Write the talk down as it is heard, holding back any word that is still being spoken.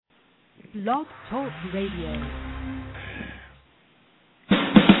Blog Talk Radio.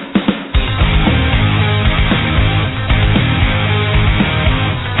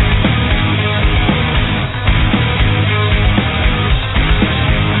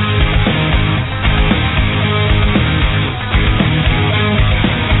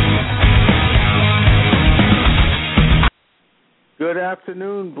 Good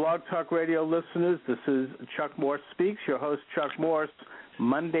afternoon, Blog Talk Radio listeners. This is Chuck Morse Speaks, your host, Chuck Morse,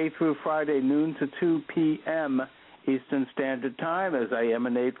 Monday through Friday, noon to 2 p.m. Eastern Standard Time, as I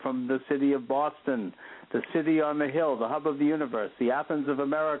emanate from the city of Boston, the city on the hill, the hub of the universe, the Athens of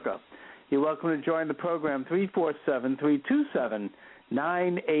America. You're welcome to join the program,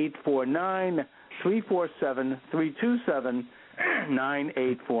 347-327-9849,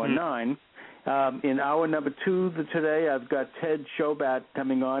 347-327-9849. In hour number 2 today, I've got Ted Shoebat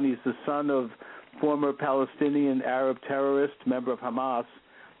coming on. He's the son of former Palestinian Arab terrorist, member of Hamas.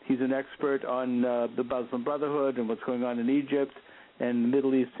 He's an expert on the Muslim Brotherhood and what's going on in Egypt and the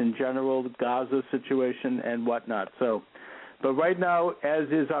Middle East in general, the Gaza situation and whatnot. But right now, as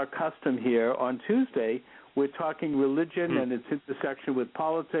is our custom here, on Tuesday, we're talking religion and its intersection with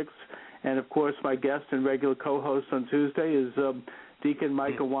politics. And, of course, my guest and regular co-host on Tuesday is Deacon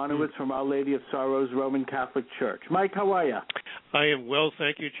Mike Iwanowicz from Our Lady of Sorrows Roman Catholic Church. Mike, how are you? I am well,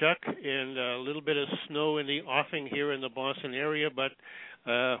 thank you, Chuck, and a little bit of snow in the offing here in the Boston area, but,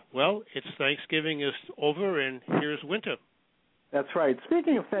 it's Thanksgiving is over, and here's winter. That's right.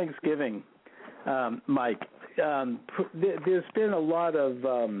 Speaking of Thanksgiving, Mike, there's been a lot of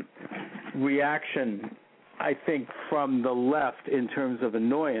reaction, I think, from the left in terms of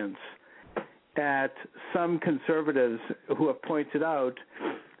annoyance at some conservatives who have pointed out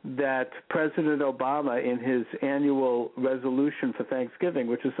that President Obama, in his annual resolution for Thanksgiving,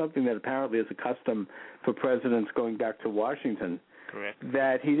 which is something that apparently is a custom for presidents going back to Washington, correct,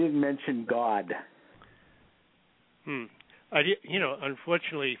 that he didn't mention God.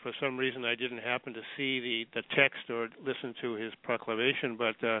 Unfortunately, for some reason, I didn't happen to see the text or listen to his proclamation,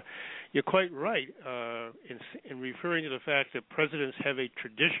 but you're quite right in referring to the fact that presidents have a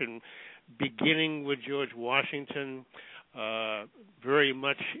tradition beginning with George Washington, very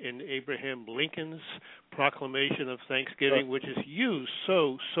much in Abraham Lincoln's proclamation of Thanksgiving, which is used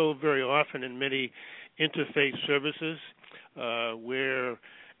so very often in many interfaith services, where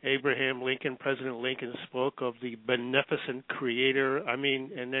Abraham Lincoln, President Lincoln, spoke of the beneficent creator,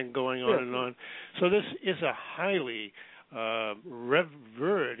 and then going on and on. So this is a highly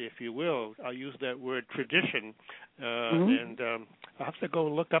revered, if you will, I'll use that word, tradition, and I'll have to go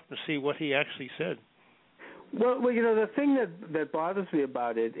look up and see what he actually said. Well, the thing that bothers me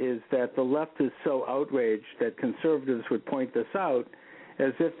about it is that the left is so outraged that conservatives would point this out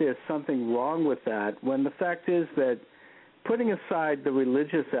as if there's something wrong with that, when the fact is that, putting aside the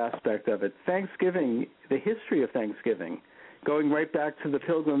religious aspect of it, Thanksgiving, the history of Thanksgiving, going right back to the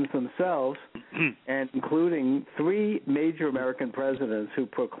Pilgrims themselves, and including 3 major American presidents who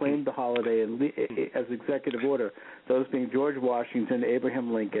proclaimed the holiday as executive order, those being George Washington,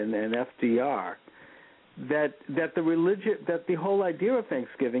 Abraham Lincoln, and FDR, that the whole idea of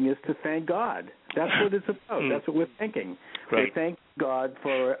Thanksgiving is to thank God. That's what it's about. That's what we're thinking. Right. We thank God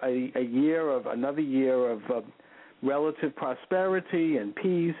for another year of relative prosperity and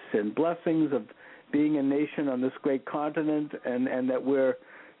peace and blessings of being a nation on this great continent, and that we're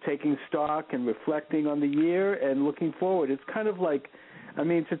taking stock and reflecting on the year and looking forward. It's kind of like,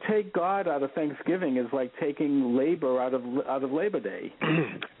 to take God out of Thanksgiving is like taking labor out of Labor Day.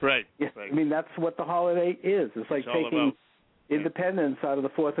 Right. Right. That's what the holiday is. It's like taking independence out of the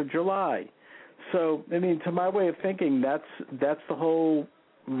 4th of July. So, to my way of thinking, that's the whole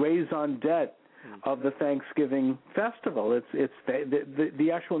raison d'etre of the Thanksgiving festival. It's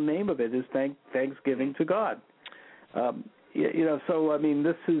the actual name of it is Thanksgiving to God. So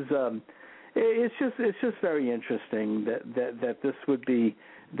this is it's just very interesting that this would be,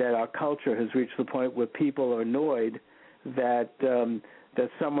 that our culture has reached the point where people are annoyed that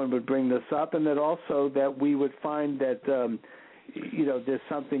someone would bring this up, and that also that we would find that there's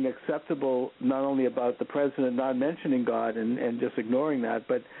something acceptable not only about the president not mentioning God and just ignoring that,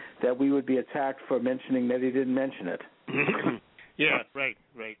 but that we would be attacked for mentioning that he didn't mention it. Yeah, right.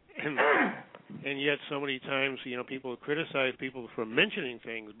 And yet so many times, people criticize people for mentioning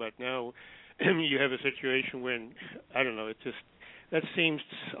things, but now you have a situation when, I don't know, that seems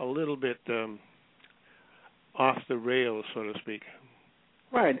a little bit off the rails, so to speak.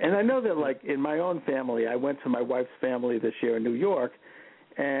 Right, and I know that, like, in my own family, I went to my wife's family this year in New York,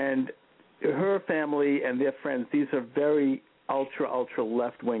 and her family and their friends, these are very ultra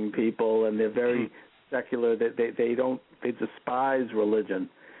left-wing people, and they're very secular. They despise religion.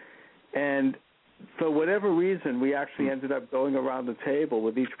 And for whatever reason, we actually ended up going around the table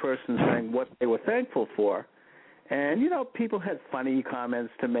with each person saying what they were thankful for. And, people had funny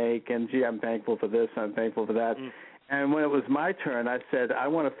comments to make, and, gee, I'm thankful for this, I'm thankful for that. And when it was my turn, I said, I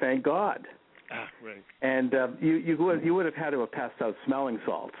want to thank God. Ah, right. And you would have had to have passed out smelling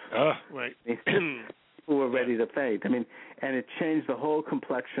salts. Oh, right. People were ready to faint. I mean, and it changed the whole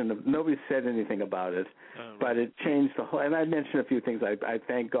complexion of. Nobody said anything about it, right. But it changed the whole. And I mentioned a few things. I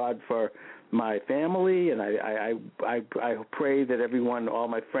thank God for my family, and I pray that everyone, all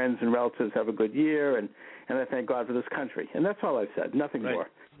my friends and relatives, have a good year, and I thank God for this country. And that's all I said. Nothing more.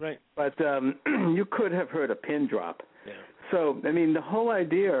 Right. But you could have heard a pin drop. Yeah. So, I mean, the whole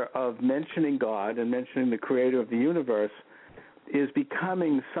idea of mentioning God and mentioning the creator of the universe is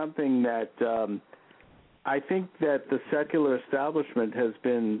becoming something that I think that the secular establishment has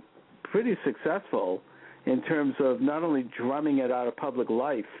been pretty successful in terms of not only drumming it out of public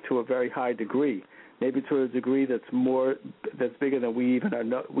life to a very high degree, maybe to a degree that's bigger than we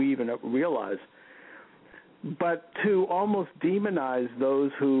even realize, but to almost demonize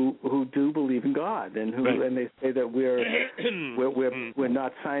those who do believe in God and who and they say that we're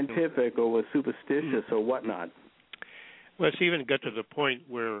not scientific or we're superstitious or whatnot. Well, it's even got to the point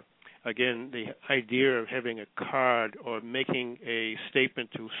where, again, the idea of having a card or making a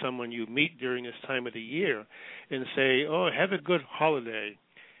statement to someone you meet during this time of the year and say, "Oh, have a good holiday,"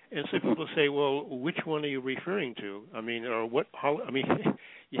 and so people say, "Well, which one are you referring to? I mean, or what?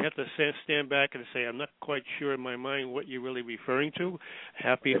 You have to stand back and say, I'm not quite sure in my mind what you're really referring to.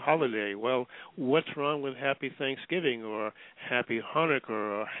 Happy holiday. Well, what's wrong with Happy Thanksgiving or Happy Hanukkah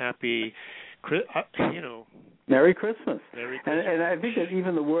or Happy, Merry Christmas. Merry Christmas. And I think that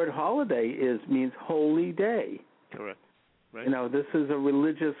even the word holiday means holy day. Correct. Right. This is a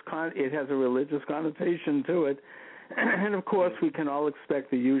religious it has a religious connotation to it. And of course, we can all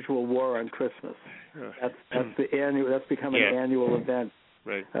expect the usual war on Christmas. That's become an annual event.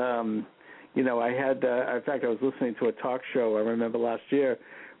 Right. I had, in fact, I was listening to a talk show, I remember last year,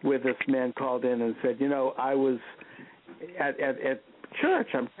 where this man called in and said, I was at church,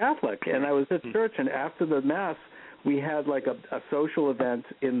 I'm Catholic, and I was at church, and after the Mass, we had like a social event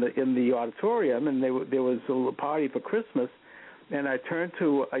in the auditorium, and there was a party for Christmas, and I turned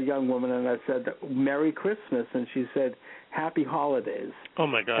to a young woman and I said, Merry Christmas, and she said, Happy Holidays. Oh,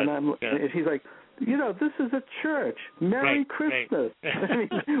 my God. And she's like, this is a church. Merry Christmas. Right. I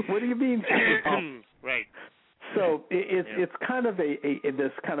mean, what do you mean? Right. So it's kind of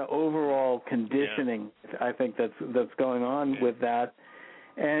this kind of overall conditioning, I think, that's going on with that.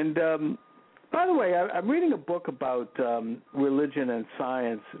 And by the way, I'm reading a book about religion and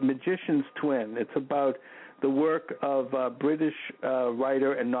science, Magician's Twin. It's about the work of British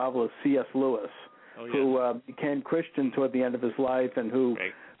writer and novelist C.S. Lewis, who became Christian toward the end of his life and who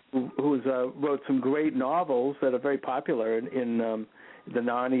wrote some great novels that are very popular in the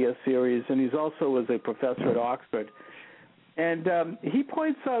Narnia series, and he's also was a professor at Oxford. And he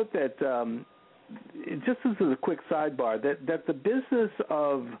points out that, just as a quick sidebar, that the business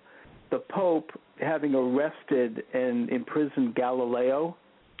of the Pope having arrested and imprisoned Galileo,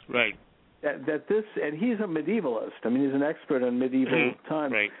 right? That this, and he's a medievalist. I mean, he's an expert on medieval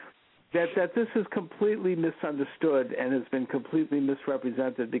times. Right. That this is completely misunderstood and has been completely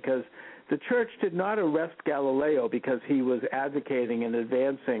misrepresented, because the Church did not arrest Galileo because he was advocating and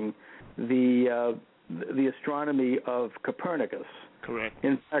advancing the astronomy of Copernicus. Correct.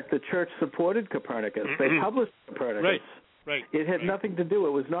 In fact, the Church supported Copernicus. They published Copernicus. Right. It had nothing to do.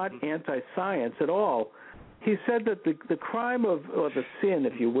 It was not anti-science at all. He said that the crime or the sin,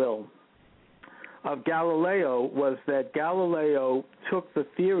 if you will, of Galileo was that Galileo took the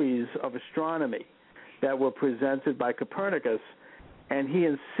theories of astronomy that were presented by Copernicus, and he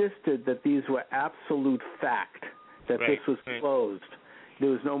insisted that these were absolute fact, that this was closed. There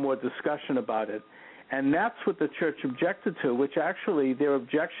was no more discussion about it. And that's what the Church objected to, which actually their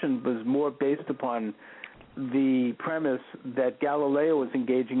objection was more based upon the premise that Galileo was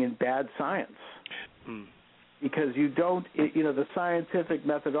engaging in bad science. Because the scientific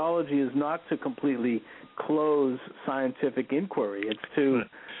methodology is not to completely close scientific inquiry. It's to,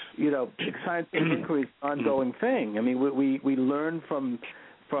 scientific inquiry is an ongoing thing. I mean, we learn from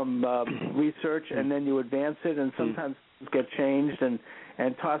research, and then you advance it, and sometimes things get changed and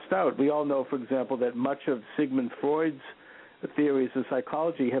tossed out. We all know, for example, that much of Sigmund Freud's theories of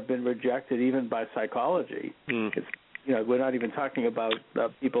psychology have been rejected even by psychology. It's, we're not even talking about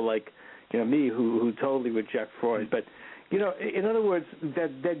people like me who totally reject Freud, but in other words,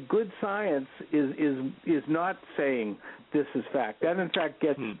 that good science is not saying this is fact. That in fact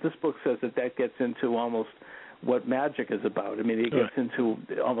this book says that gets into almost what magic is about. I mean, it gets into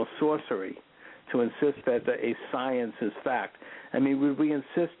almost sorcery to insist that a science is fact. I mean, would we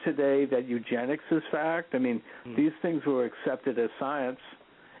insist today that eugenics is fact? I mean, these things were accepted as science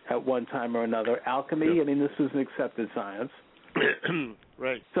at one time or another. Alchemy, I mean, this is an accepted science.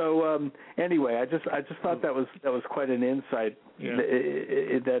 Right. So anyway, I just thought that was quite an insight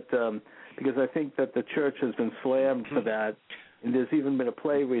that because I think that the church has been slammed for that, and there's even been a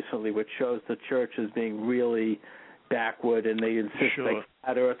play recently which shows the church as being really backward, and they insist like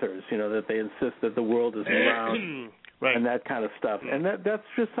flat earthers, that they insist that the world is round and that kind of stuff, and that's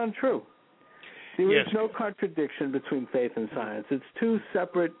just untrue. There is no contradiction between faith and science. It's two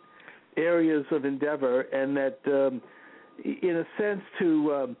separate areas of endeavor, and that, in a sense,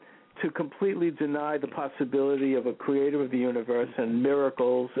 to completely deny the possibility of a creator of the universe and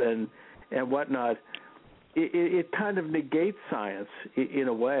miracles and whatnot, it kind of negates science in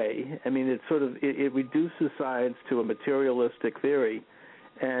a way. I mean, it reduces science to a materialistic theory,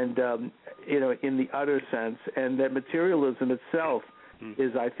 and in the utter sense, and that materialism itself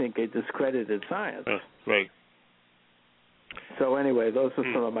is, I think, a discredited science. Right. So anyway, those are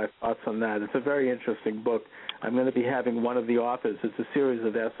some of my thoughts on that. It's a very interesting book. I'm going to be having one of the authors. It's a series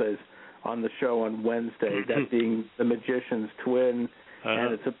of essays on the show on Wednesday, that being The Magician's Twin,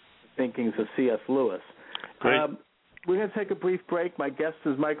 and it's Thinkings of C.S. Lewis. We're going to take a brief break. My guest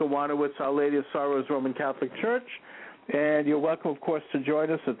is Michael Iwanowicz, Our Lady of Sorrows Roman Catholic Church, and you're welcome, of course, to join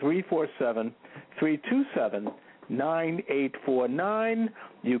us at 347-327-9849.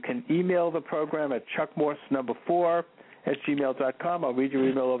 You can email the program at chuckmorse4@gmail.com. I'll read your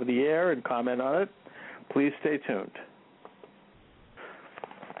email over the air and comment on it. Please stay tuned.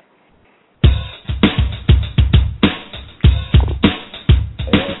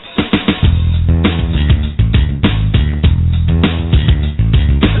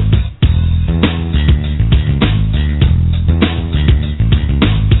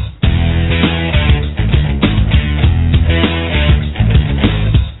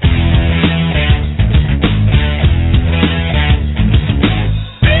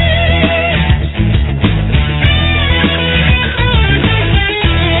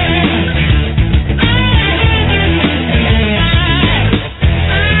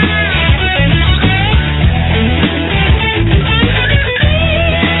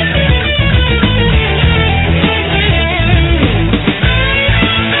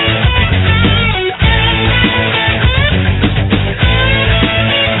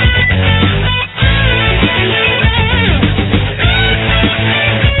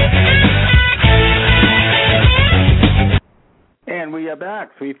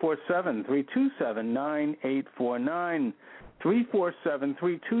 back, 347-327-9849,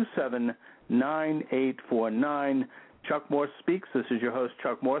 347-327-9849. Chuck Morse Speaks. This is your host,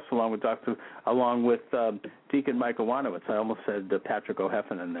 Chuck Morse, along with Deacon Mike Iwanowicz. I almost said Patrick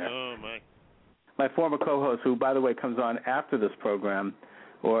O'Heffernan there. Oh, my. My former co-host, who, by the way, comes on after this program,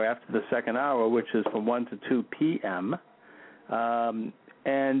 or after the second hour, which is from 1 to 2 p.m.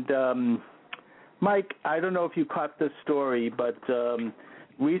 Mike, I don't know if you caught this story, but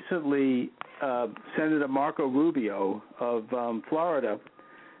recently Senator Marco Rubio of Florida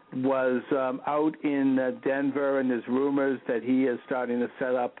was out in Denver, and there's rumors that he is starting to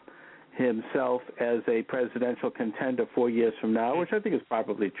set up himself as a presidential contender 4 years from now, which I think is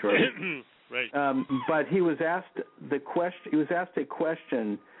probably true. Right. But he was asked a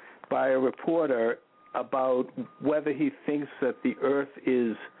question by a reporter about whether he thinks that the Earth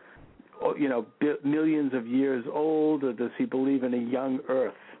is, millions of years old, or does he believe in a young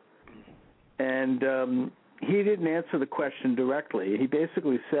Earth? And he didn't answer the question directly. He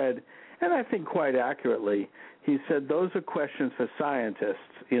basically said, and I think quite accurately, he said, those are questions for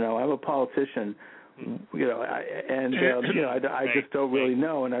scientists. I'm a politician. I just don't really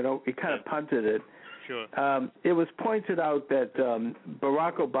know, and he kind of punted it. Sure. It was pointed out that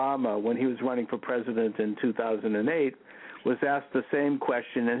Barack Obama, when he was running for president in 2008, was asked the same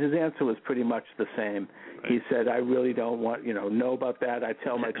question, and his answer was pretty much the same. Right. He said, I really don't want, know about that. I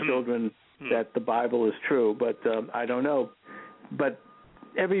tell my children that the Bible is true, but I don't know. But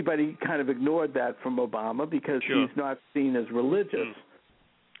everybody kind of ignored that from Obama because he's not seen as religious.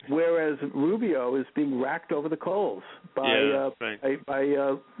 Whereas Rubio is being racked over the coals by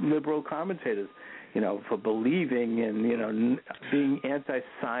liberal commentators, for believing and being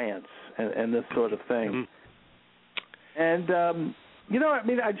anti-science and this sort of thing. And I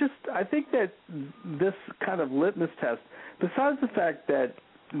think that this kind of litmus test, besides the fact that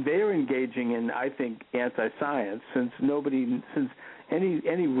they're engaging in, I think, anti-science, since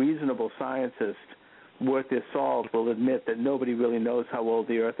any reasonable scientist worth their salt will admit that nobody really knows how old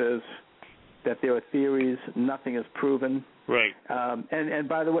the Earth is. that there are theories, nothing is proven. Right. And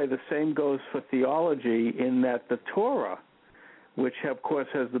by the way, the same goes for theology in that the Torah, which of course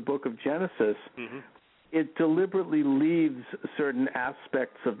has the book of Genesis, it deliberately leaves certain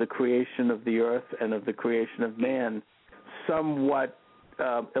aspects of the creation of the earth and of the creation of man somewhat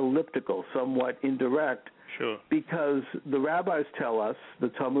elliptical, somewhat indirect, sure, because the rabbis tell us, the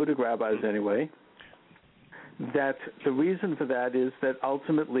Talmudic rabbis anyway, that the reason for that is that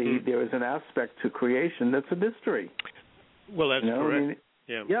ultimately there is an aspect to creation that's a mystery. Well, that's correct.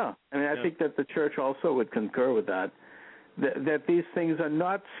 I think that the church also would concur with that, that these things are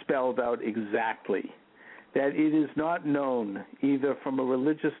not spelled out exactly, that it is not known either from a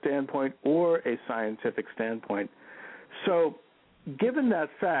religious standpoint or a scientific standpoint. So given that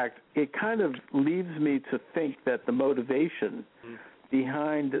fact, it kind of leaves me to think that the motivation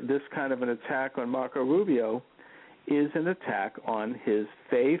behind this kind of an attack on Marco Rubio is an attack on his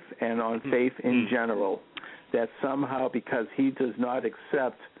faith and on faith in general, that somehow because he does not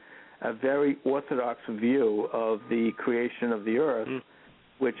accept a very orthodox view of the creation of the earth,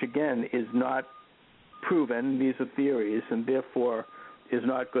 which again is not proven, these are theories, and therefore is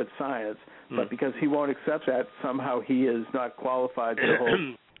not good science, but because he won't accept that, somehow he is not qualified to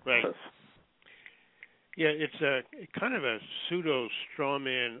hold right. Yeah, it's a kind of a pseudo straw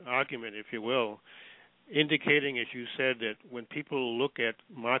man argument, if you will, indicating, as you said, that when people look at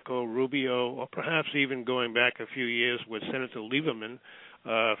Marco Rubio, or perhaps even going back a few years with Senator Lieberman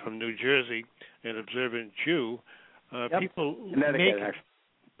from New Jersey, an observant Jew, people Connecticut, make... actually.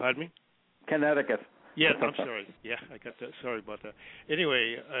 Pardon me? Connecticut. Yeah, I'm sorry. Yeah, I got that. Sorry about that.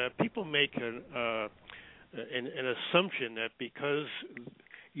 Anyway, people make an assumption that because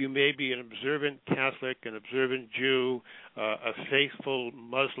you may be an observant Catholic, an observant Jew, a faithful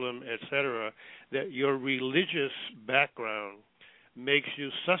Muslim, etc., that your religious background makes you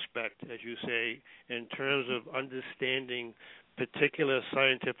suspect, as you say, in terms of understanding particular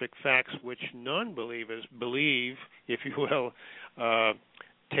scientific facts which non-believers believe, if you will,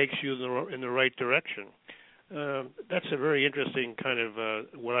 takes you in the right direction. That's a very interesting kind of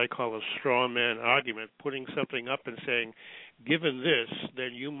what I call a straw man argument, putting something up and saying, given this,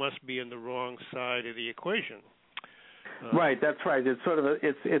 then you must be in the wrong side of the equation. Right, that's right. It's sort of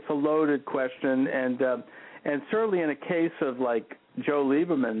it's a loaded question, and certainly in a case of like Joe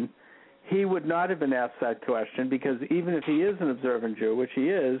Lieberman, he would not have been asked that question because even if he is an observant Jew, which he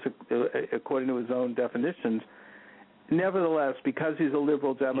is according to his own definitions, nevertheless, because he's a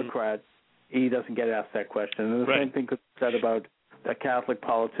liberal Democrat, he doesn't get asked that question. And the same thing could be said about a Catholic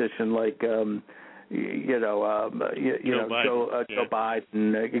politician like, Joe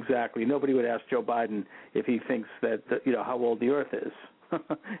Biden. Exactly. Nobody would ask Joe Biden if he thinks that, how old the Earth is.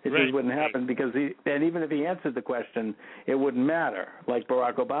 It just wouldn't happen because and even if he answered the question, it wouldn't matter, like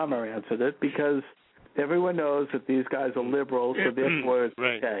Barack Obama answered it, because everyone knows that these guys are liberals, so therefore it's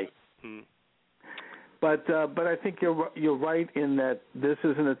okay. But I think you're right in that this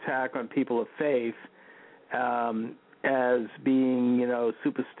is an attack on people of faith as being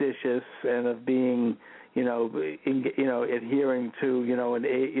superstitious and of being adhering to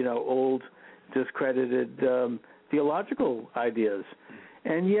an old discredited theological ideas,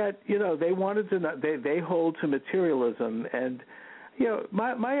 and yet they wanted to they hold to materialism, and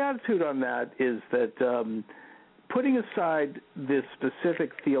my attitude on that is that putting aside the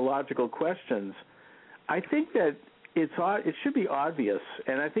specific theological questions, I think that it should be obvious,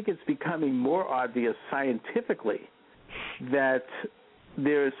 and I think it's becoming more obvious scientifically, that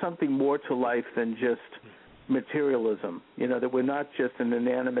there is something more to life than just materialism, that we're not just an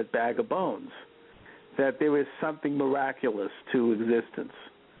inanimate bag of bones, that there is something miraculous to existence.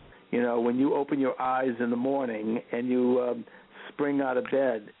 When you open your eyes in the morning and you spring out of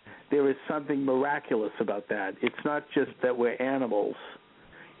bed, there is something miraculous about that. It's not just that we're animals.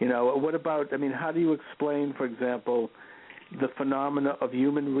 What about, how do you explain, for example, the phenomena of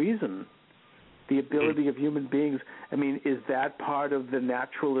human reason, the ability of human beings? Is that part of the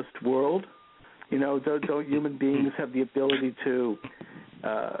naturalist world? Don't human beings have the ability to,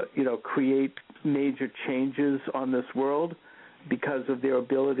 create major changes on this world because of their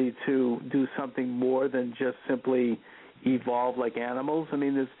ability to do something more than just simply evolve like animals?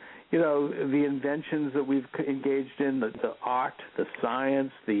 There's the inventions that we've engaged in, the art, the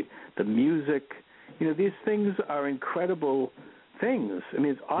science, the music, these things are incredible things.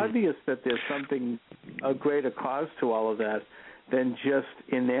 It's obvious that there's something, a greater cause to all of that than just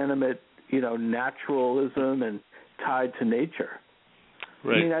inanimate, naturalism and tied to nature.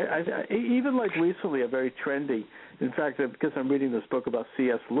 Right. I even like recently, a very trendy, in fact, because I'm reading this book about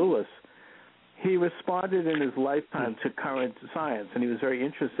C.S. Lewis, he responded in his lifetime to current science, and he was very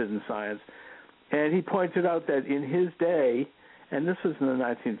interested in science. And he pointed out that in his day, and this was in the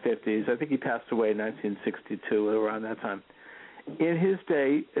 1950s, I think he passed away in 1962, around that time. In his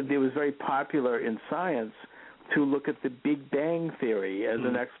day, it was very popular in science to look at the Big Bang Theory as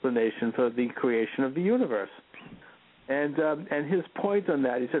an explanation for the creation of the universe. And his point on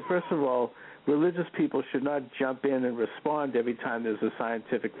that, he said, first of all, religious people should not jump in and respond every time there's a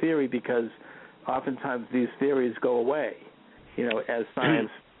scientific theory, because oftentimes these theories go away, as science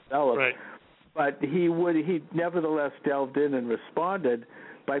develops. Right. But he nevertheless delved in and responded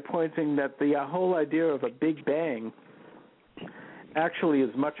by pointing that the whole idea of a Big Bang actually is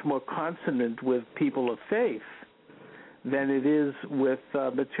much more consonant with people of faith than it is with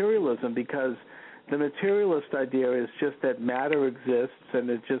materialism, because the materialist idea is just that matter exists and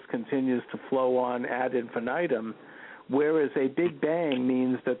it just continues to flow on ad infinitum, whereas a Big Bang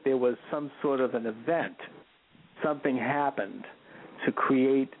means that there was some sort of an event, something happened to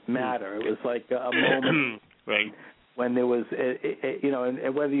create matter. It was like a moment right. when there was,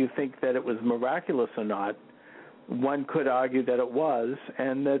 and whether you think that it was miraculous or not, one could argue that it was,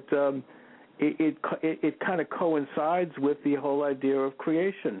 and that it kind of coincides with the whole idea of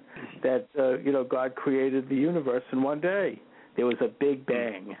creation, that God created the universe in one day. There was a Big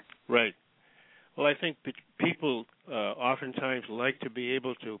Bang. Right. Well, I think people oftentimes like to be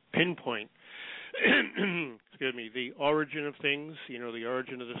able to pinpoint the origin of things, the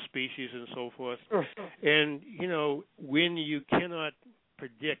origin of the species and so forth. Sure. And, when you cannot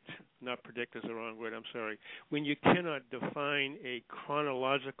not predict is the wrong word, I'm sorry, when you cannot define a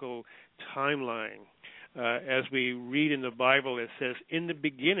chronological timeline, as we read in the Bible, it says, in the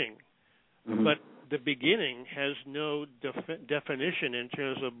beginning, but the beginning has no definition in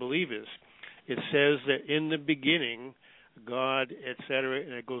terms of believers. It says that in the beginning, God, etc.,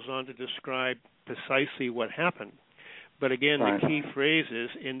 and it goes on to describe precisely what happened. But again, the key phrase is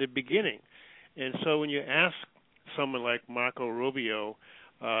in the beginning. And so when you ask someone like Marco Rubio,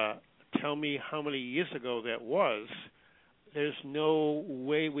 tell me how many years ago that was, there's no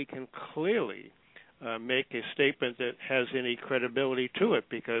way we can clearly make a statement that has any credibility to it,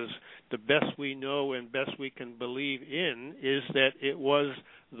 because the best we know and best we can believe in is that it was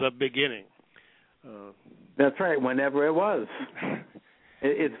the beginning. That's right, whenever it was.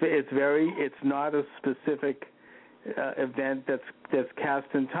 It's not a specific event that's cast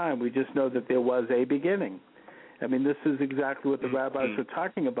in time. We just know that there was a beginning. I mean, this is exactly what the rabbis were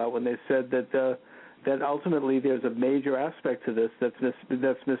talking about when they said that ultimately there's a major aspect to this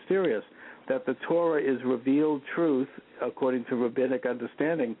that's mysterious, that the Torah is revealed truth according to rabbinic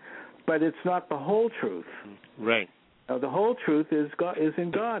understanding, but it's not the whole truth. Right. Now, the whole truth is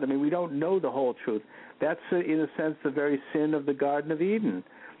in God. I mean, we don't know the whole truth. That's, in a sense, the very sin of the Garden of Eden,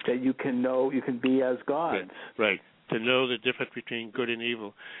 that you can be as gods. Right. To know the difference between good and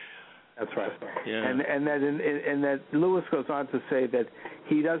evil. That's right. Yeah. And that Lewis goes on to say that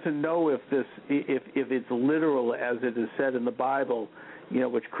he doesn't know if it's literal as it is said in the Bible,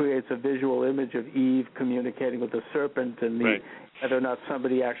 which creates a visual image of Eve communicating with the serpent, and whether or not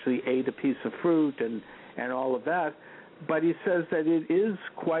somebody actually ate a piece of fruit and all of that. But he says that it is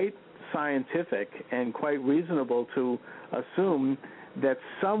quite scientific and quite reasonable to assume that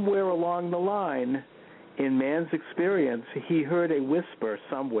somewhere along the line in man's experience, he heard a whisper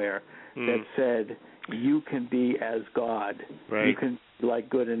somewhere that said, you can be as God. Right. You can be like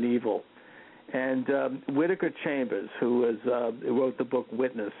good and evil. And Whittaker Chambers, who wrote the book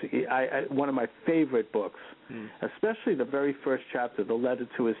Witness, one of my favorite books, especially the very first chapter, The Letter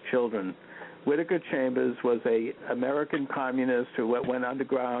to His Children. Whittaker Chambers was an American communist who went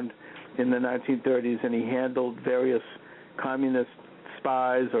underground in the 1930s, and he handled various communist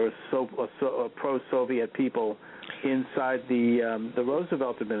spies or pro-Soviet people inside the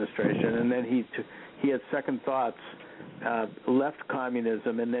Roosevelt administration, and then he had second thoughts, left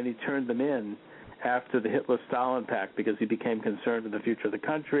communism, and then he turned them in after the Hitler-Stalin Pact because he became concerned with the future of the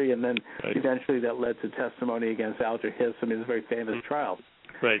country, and then eventually that led to testimony against Alger Hiss. I mean, it's a very famous trial.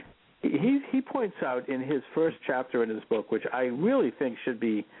 Right. He points out in his first chapter in his book, which I really think should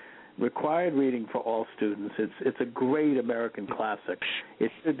be required reading for all students. It's a great American classic.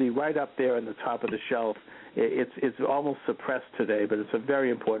 It should be right up there on the top of the shelf. It's almost suppressed today, but it's a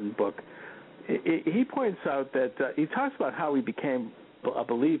very important book. He points out that he talks about how he became a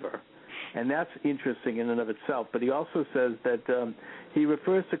believer, and that's interesting in and of itself. But he also says that he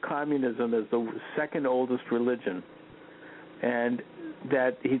refers to communism as the second oldest religion, and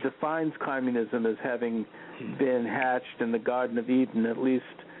that he defines communism as having been hatched in the Garden of Eden, at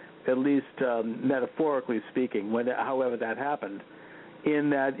least metaphorically speaking, however that happened, in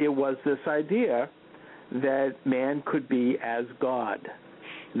that it was this idea that man could be as God.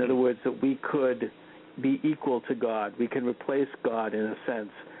 In other words, that we could be equal to God. We can replace God, in a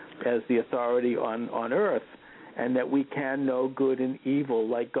sense, as the authority on earth, and that we can know good and evil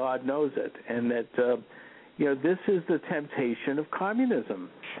like God knows it, and that this is the temptation of communism.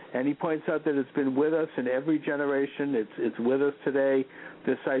 And he points out that it's been with us in every generation. It's with us today.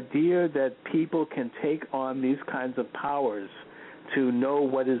 This idea that people can take on these kinds of powers to know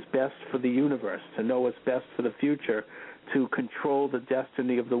what is best for the universe, to know what's best for the future, to control the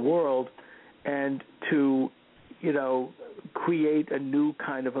destiny of the world, and to, create a new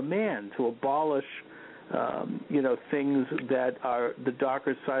kind of a man, to abolish, things that are the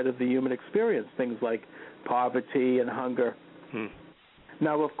darker side of the human experience, things like poverty and hunger.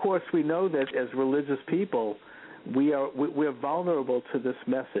 Now, of course, we know that as religious people, we're vulnerable to this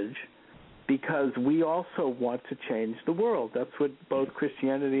message because we also want to change the world. That's what both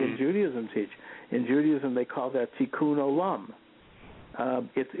Christianity and Judaism teach. In Judaism, they call that tikkun olam.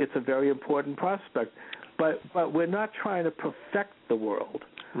 It's a very important prospect. But we're not trying to perfect the world.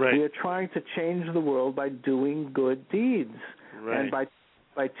 Right. We are trying to change the world by doing good deeds, right. and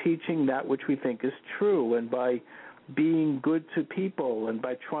by teaching that which we think is true, and by being good to people, and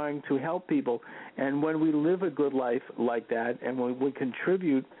by trying to help people. And when we live a good life like that, and when we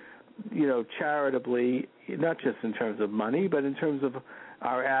contribute, charitably, not just in terms of money, but in terms of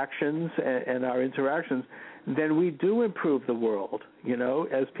our actions and our interactions, then we do improve the world,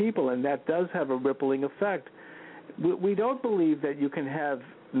 as people, and that does have a rippling effect. We don't believe that you can have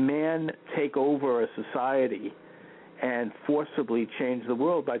man take over a society and forcibly change the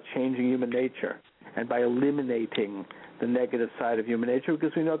world by changing human nature and by eliminating the negative side of human nature,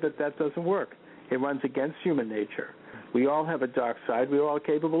 because we know that doesn't work. It runs against human nature. We all have a dark side. We're all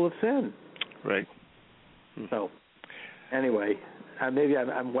capable of sin. Right. So, anyway, maybe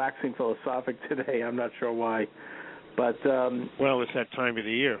I'm waxing philosophic today. I'm not sure why. But well, it's that time of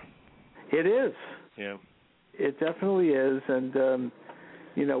the year. It is. Yeah. It definitely is, and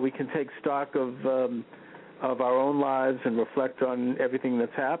we can take stock of our own lives and reflect on everything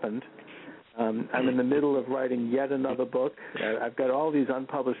that's happened. I'm in the middle of writing yet another book. I've got all these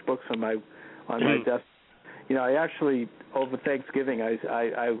unpublished books on my desk. I actually, over Thanksgiving,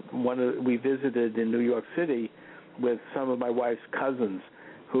 we visited in New York City with some of my wife's cousins,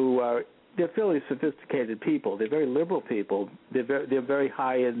 they're fairly sophisticated people. They're very liberal people. They're very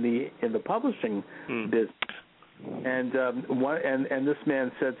high in the publishing business. And this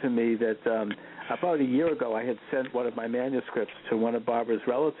man said to me that about a year ago I had sent one of my manuscripts to one of Barbara's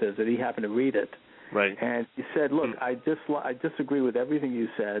relatives, and he happened to read it. Right. And he said, "Look, I disagree with everything you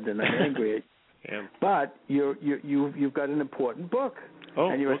said, and I'm angry at you. Yeah. But you've got an important book,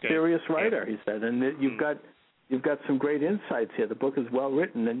 and you're a serious writer." He said, "and you've got some great insights here. The book is well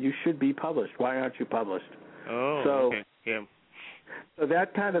written, and you should be published. Why aren't you published?" Oh, so, okay. Yeah. So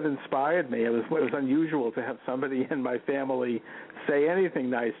that kind of inspired me. It was unusual to have somebody in my family say anything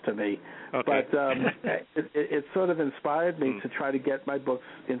nice to me. Okay. But it sort of inspired me to try to get my books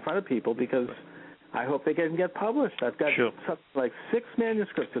in front of people, because I hope they can get published. I've got something like 6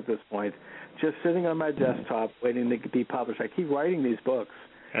 manuscripts at this point just sitting on my desktop waiting to be published. I keep writing these books,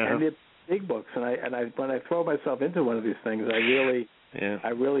 and they're big books, and I when I throw myself into one of these things, I really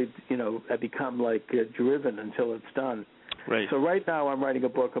I become like driven until it's done. Right. So right now I'm writing a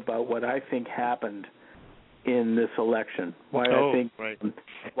book about what I think happened in this election, I think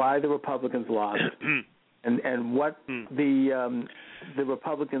why the Republicans lost, and what the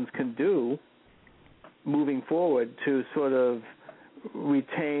Republicans can do moving forward to sort of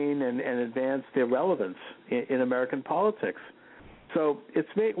retain and advance their relevance in American politics. So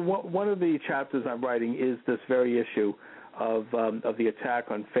one of the chapters I'm writing is this very issue of the attack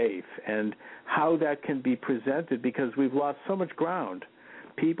on faith and how that can be presented, because we've lost so much ground.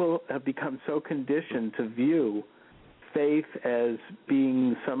 People have become so conditioned to view faith as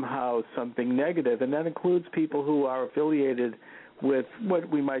being somehow something negative, and that includes people who are affiliated with what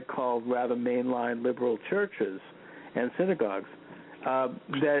we might call rather mainline liberal churches and synagogues,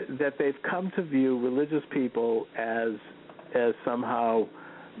 that they've come to view religious people as somehow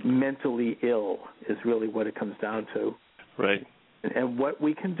mentally ill is really what it comes down to. Right. And what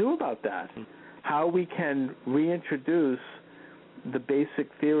we can do about that, how we can reintroduce the basic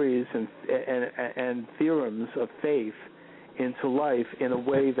theories and theorems of faith into life in a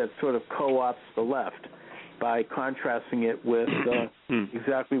way that sort of co-opts the left by contrasting it with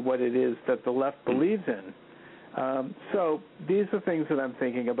exactly what it is that the left believes in. So these are things that I'm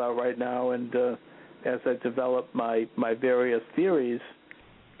thinking about right now, and as I develop my various theories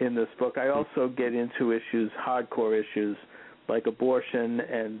in this book, I also get into issues, hardcore issues, like abortion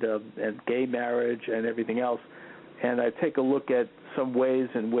and gay marriage and everything else. and I take a look at some ways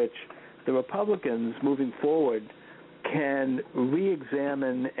in which the Republicans moving forward can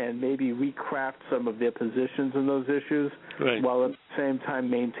re-examine and maybe recraft some of their positions in those issues, right, while at the same time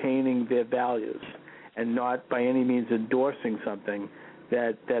maintaining their values and not by any means endorsing something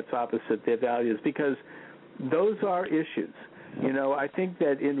that's opposite their values, because those are issues. I think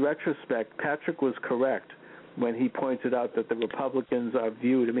that in retrospect, Patrick was correct when he pointed out that the Republicans are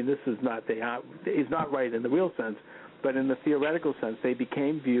viewed, this is not, he's not right in the real sense, but in the theoretical sense, they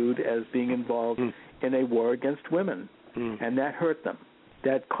became viewed as being involved in a war against women, and that hurt them.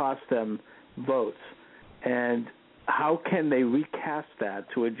 That cost them votes. And how can they recast that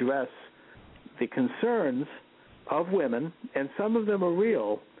to address the concerns of women, and some of them are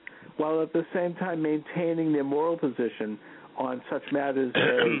real, while at the same time maintaining their moral position on such matters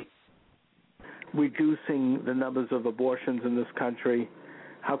as reducing the numbers of abortions in this country?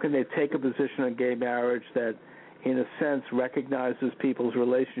 How can they take a position on gay marriage that, in a sense, recognizes people's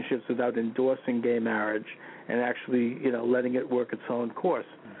relationships without endorsing gay marriage and actually, letting it work its own course?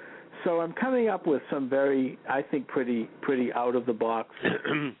 So I'm coming up with some very, I think, pretty out of the box,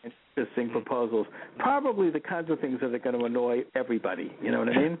 interesting proposals. Probably the kinds of things that are going to annoy everybody. You know what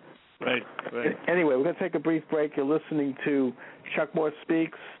I mean? Right. Anyway, we're going to take a brief break. You're listening to Chuck Morse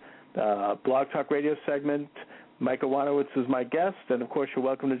Speaks, Blog Talk Radio segment. Mike Iwanowicz is my guest, and of course, you're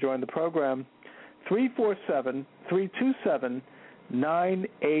welcome to join the program.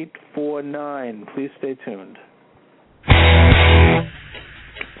 347-327-9849. Please stay tuned.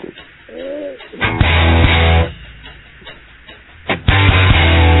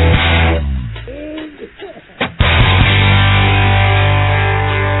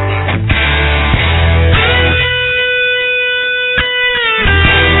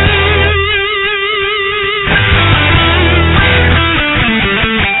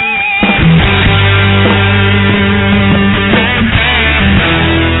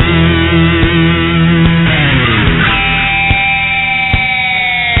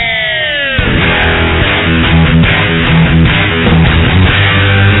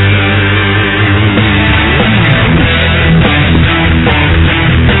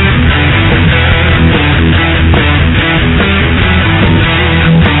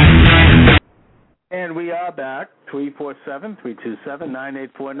 Back,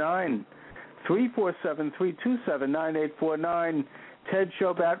 347-327-9849. 347-327-9849. Ted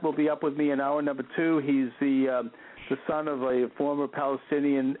Shoebat will be up with me in hour number 2. He's the son of a former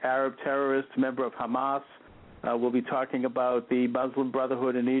Palestinian Arab terrorist, member of Hamas. We'll be talking about the Muslim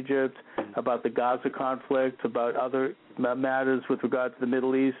Brotherhood in Egypt, about the Gaza conflict, about other matters with regard to the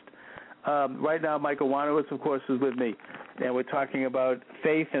Middle East. Right now, Mike Iwanowicz, of course, is with me, and we're talking about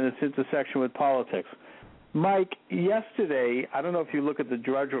faith and its intersection with politics. Mike, yesterday, I don't know if you look at the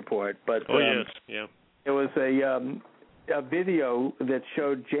Drudge Report, but yes, yeah. There was a video that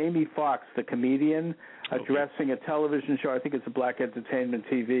showed Jamie Foxx, the comedian, addressing a television show, I think it's a Black Entertainment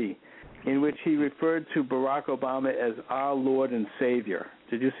TV, in which he referred to Barack Obama as our Lord and Savior.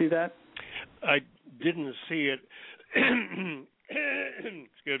 Did you see that? I didn't see it.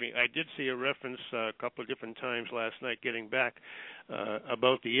 Excuse me. I did see a reference a couple of different times last night getting back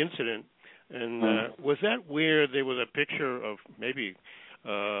about the incident. And was that where there was a picture of maybe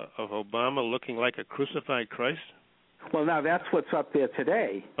of Obama looking like a crucified Christ? Well, now that's what's up there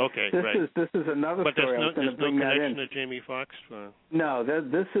today. Okay, This is another story. I was going to bring that in. But there's no connection to Jamie Foxx? No,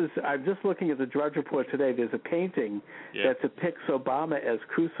 this is. I'm just looking at the Drudge Report today. There's a painting that depicts Obama as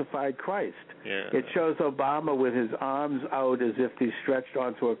crucified Christ. Yeah. It shows Obama with his arms out as if he's stretched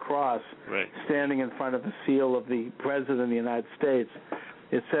onto a cross, standing in front of the seal of the President of the United States.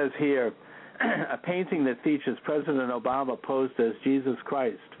 It says here, a painting that features President Obama posed as Jesus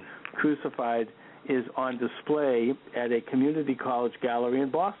Christ, crucified, is on display at a community college gallery in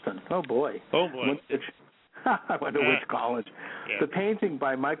Boston. Oh, boy. Oh, boy. I wonder which college. Yeah. The painting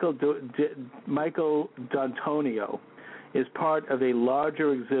by Michael D'Antonio is part of a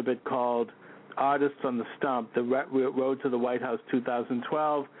larger exhibit called Artists on the Stump, the Road to the White House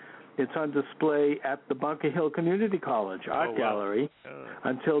 2012. It's on display at the Bunker Hill Community College Art Gallery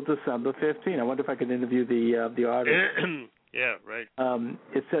until December 15. I wonder if I could interview the artist. Yeah, right.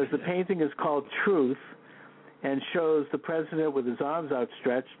 It says the painting is called Truth and shows the president with his arms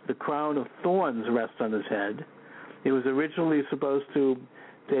outstretched. The crown of thorns rests on his head. It was originally supposed to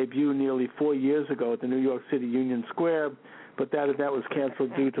debut nearly 4 years ago at the New York City Union Square, but that was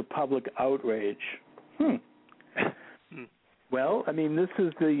canceled due to public outrage. Well, I mean, this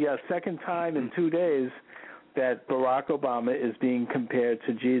is the second time in 2 days that Barack Obama is being compared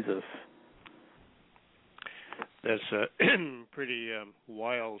to Jesus. That's pretty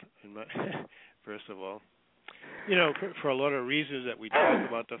wild, first of all. For a lot of reasons that we talk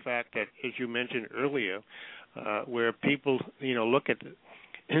about the fact that, as you mentioned earlier, where people, look at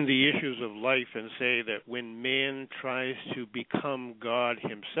the issues of life and say that when man tries to become God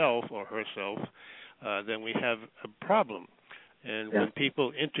himself or herself, then we have a problem. And when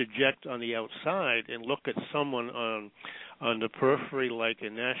people interject on the outside and look at someone on the periphery like a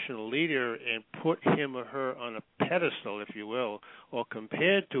national leader and put him or her on a pedestal, if you will, or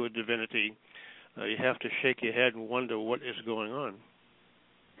compared to a divinity, you have to shake your head and wonder what is going on.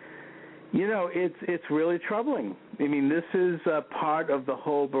 It's really troubling. I mean, this is part of the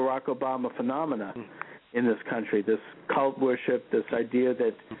whole Barack Obama phenomena in this country, this cult worship, this idea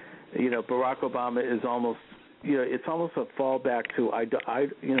that, Barack Obama is almost, it's almost a fallback to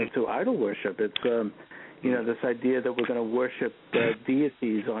idol worship. It's, this idea that we're going to worship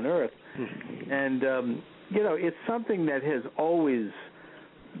deities on earth. And, it's something that has always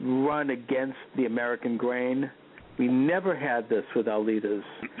run against the American grain. We never had this with our leaders.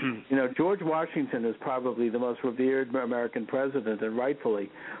 George Washington is probably the most revered American president, and rightfully.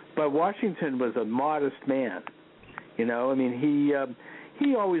 But Washington was a modest man.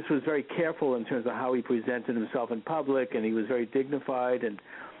 He always was very careful in terms of how he presented himself in public, and he was very dignified, and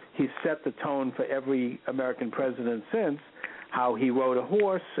he set the tone for every American president since, how he rode a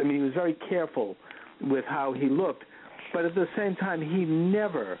horse. I mean, he was very careful with how he looked. But at the same time, he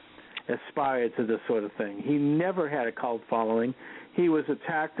never aspired to this sort of thing. He never had a cult following. He was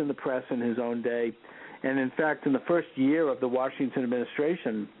attacked in the press in his own day. And in fact, in the first year of the Washington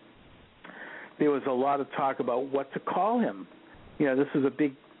administration, there was a lot of talk about what to call him. This was a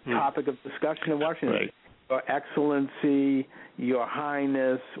big topic of discussion in Washington. Right. Your Excellency, Your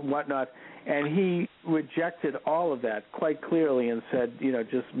Highness, whatnot. And he rejected all of that quite clearly and said,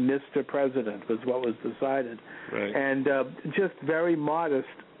 just Mr. President was what was decided. Right. And just very modest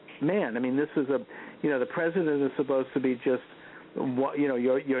man. I mean, this is the president is supposed to be just,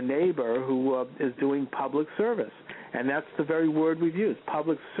 your neighbor who is doing public service. And that's the very word we've used,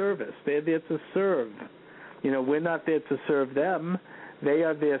 public service. They're there to serve. We're not there to serve them. They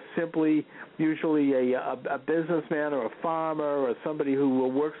are there simply, usually a businessman or a farmer or somebody who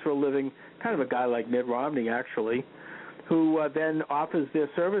works for a living, kind of a guy like Mitt Romney, actually, who then offers their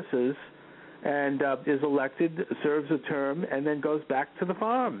services and is elected, serves a term, and then goes back to the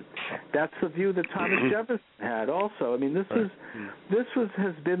farm. That's the view that Thomas Jefferson had also. I mean, this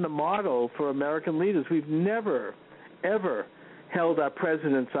has been the model for American leaders. We've never, ever held our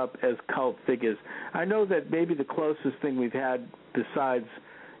presidents up as cult figures. I know that maybe the closest thing we've had besides,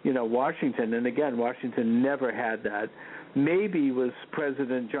 Washington, and again, Washington never had that, maybe was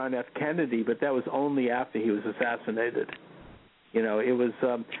President John F. Kennedy, but that was only after he was assassinated. It was,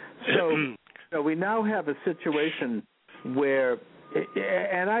 so we now have a situation where,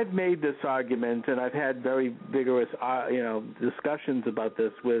 and I've made this argument, and I've had very vigorous, discussions about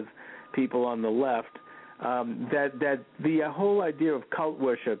this with people on the left, that the whole idea of cult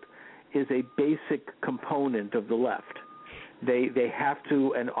worship is a basic component of the left. They have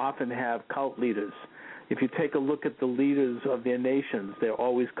to and often have cult leaders. If you take a look at the leaders of their nations, they're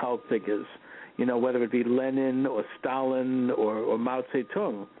always cult figures, whether it be Lenin or Stalin or Mao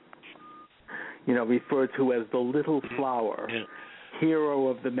Zedong, referred to as the little flower, hero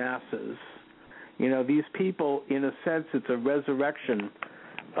of the masses. These people, in a sense, it's a resurrection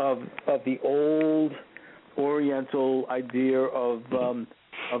of the old Oriental idea of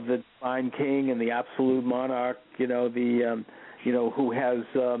the divine king and the absolute monarch, who has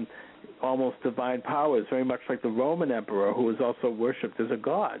almost divine powers, very much like the Roman emperor, who was also worshipped as a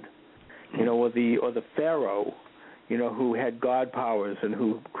god, or the pharaoh, who had god powers and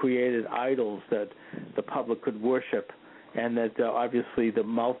who created idols that the public could worship, and that obviously the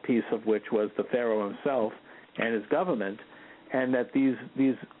mouthpiece of which was the pharaoh himself and his government, and that these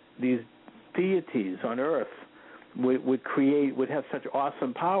deities on earth would have such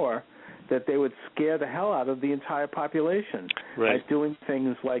awesome power that they would scare the hell out of the entire population by doing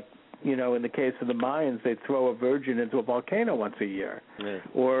things like, in the case of the Mayans, they'd throw a virgin into a volcano once a year,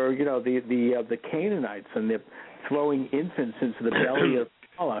 or the Canaanites, and they're throwing infants into the belly of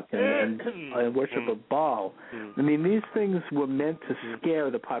Moloch and worship of Baal. I mean, these things were meant to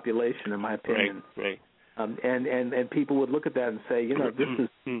scare the population, in my opinion. And people would look at that and say, this is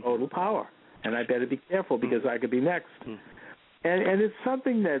total power, and I better be careful because I could be next. And it's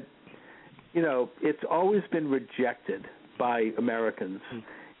something that, it's always been rejected by Americans.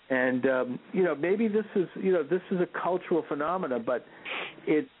 And, maybe this is a cultural phenomenon, but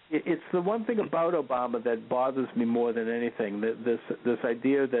it's the one thing about Obama that bothers me more than anything, this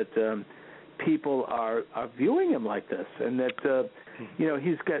idea that people are viewing him like this, and that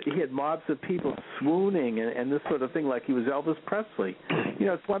he had mobs of people swooning and this sort of thing, like he was Elvis Presley.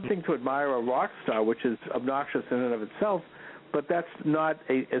 It's one thing to admire a rock star, which is obnoxious in and of itself, but that's not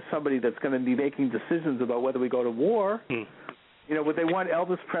as somebody that's going to be making decisions about whether we go to war. Would they want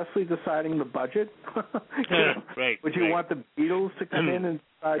Elvis Presley deciding the budget? Right. Would you want the Beatles to come in and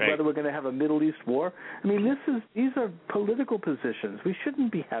decide whether we're going to have a Middle East war? I mean, these are political positions. We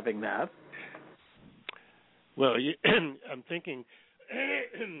shouldn't be having that. Well, I'm thinking.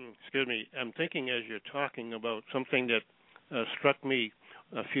 Excuse me. I'm thinking as you're talking about something that struck me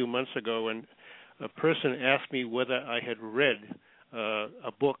a few months ago, and a person asked me whether I had read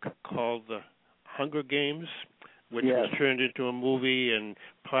a book called The Hunger Games, which was turned into a movie and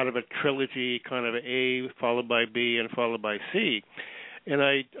part of a trilogy, kind of A followed by B and followed by C. And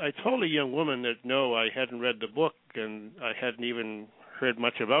I told a young woman that no, I hadn't read the book and I hadn't even heard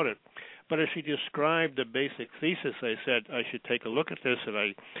much about it. But as she described the basic thesis, I said I should take a look at this, and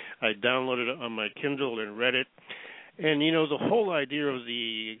I downloaded it on my Kindle and read it. And, the whole idea of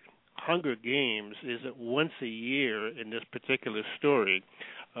the Hunger Games is that once a year in this particular story,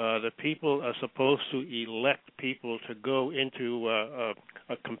 the people are supposed to elect people to go into a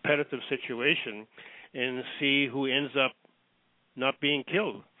competitive situation and see who ends up not being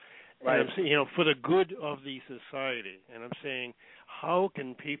killed. Right. And I'm saying, for the good of the society. And I'm saying, how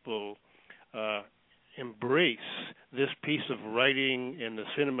can people embrace this piece of writing and the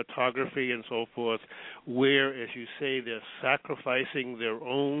cinematography and so forth, where, as you say, they're sacrificing their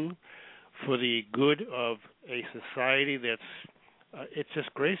own for the good of a society that's it's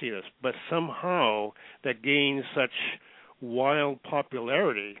just craziness, but somehow that gains such wild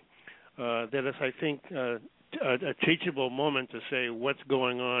popularity that it's, I think, a teachable moment to say what's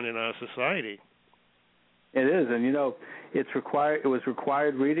going on in our society. It is, and it's required. It was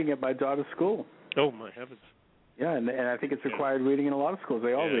required reading at my daughter's school. Oh my heavens! Yeah, and I think it's required reading in a lot of schools.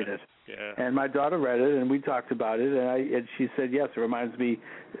 They all read it. Yeah. And my daughter read it, and we talked about it, and she said, yes, it reminds me,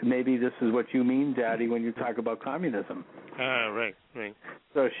 maybe this is what you mean, Daddy, when you talk about communism. Right.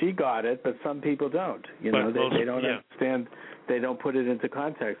 So she got it, but some people don't. They don't understand. They don't put it into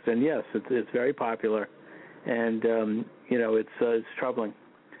context. And yes, it's very popular, and it's troubling.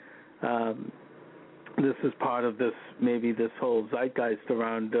 This is part of this, maybe this whole zeitgeist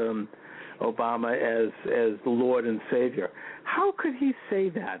around Obama as the Lord and Savior. How could he say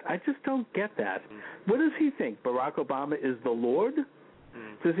that? I just don't get that. What does he think? Barack Obama is the Lord?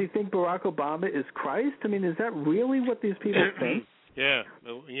 Does he think Barack Obama is Christ? I mean, is that really what these people think? Yeah.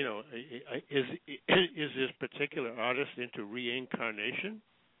 Is this particular artist into reincarnation?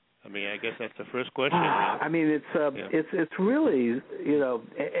 I mean, I guess that's the first question. I mean, it's really,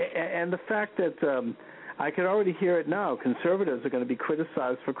 and the fact that I can already hear it now. Conservatives are going to be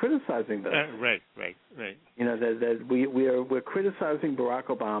criticized for criticizing this. Right. That we're criticizing Barack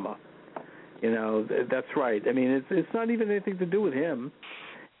Obama. That's right. I mean, it's not even anything to do with him.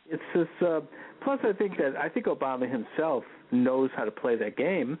 It's this. Plus, I think Obama himself knows how to play that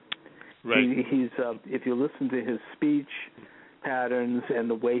game. Right. He's if you listen to his speech patterns and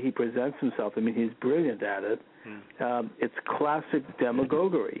the way he presents himself, I mean, he's brilliant at it. It's classic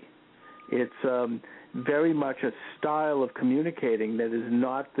demagoguery. It's very much a style of communicating that is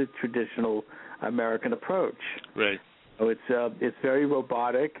not the traditional American approach. Right. So it's very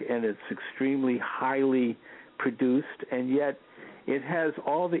robotic, and it's extremely highly produced, and yet it has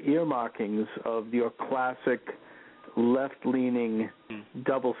all the earmarkings of your classic left-leaning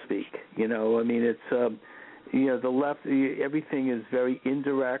doublespeak. I mean, it's the left. Everything is very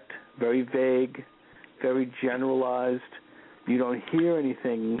indirect, very vague, very generalized. You don't hear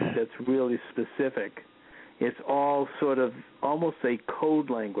anything that's really specific. It's all sort of almost a code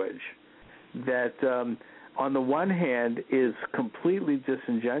language that, on the one hand, is completely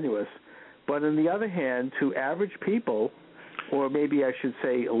disingenuous, but on the other hand, to average people, or maybe I should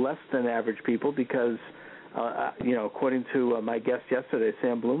say less than average people, because, according to my guest yesterday,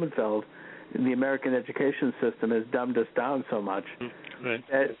 Sam Blumenfeld, the American education system has dumbed us down so much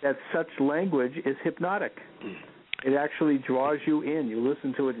that such language is hypnotic. It actually draws you in. You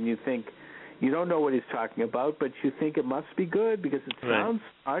listen to it and you think, you don't know what he's talking about, but you think it must be good because it sounds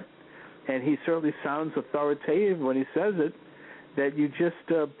smart, and he certainly sounds authoritative when he says it, that you just,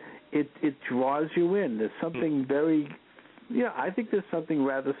 it draws you in. There's something very, I think there's something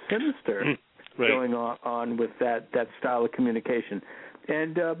rather sinister going on with that style of communication.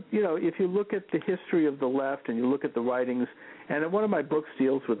 And, if you look at the history of the left and you look at the writings, and one of my books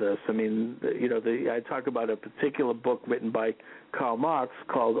deals with this. I mean, I talk about a particular book written by Karl Marx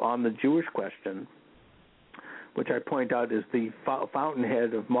called On the Jewish Question, which I point out is the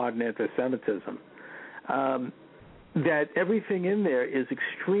fountainhead of modern anti-Semitism, that everything in there is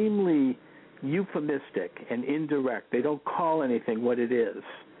extremely euphemistic and indirect. They don't call anything what it is.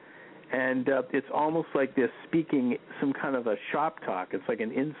 And it's almost like they're speaking some kind of a shop talk. It's like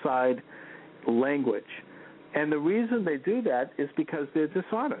an inside language. And the reason they do that is because they're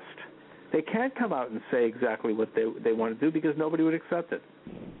dishonest. They can't come out and say exactly what they want to do because nobody would accept it.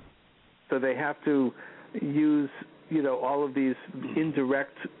 So they have to use, all of these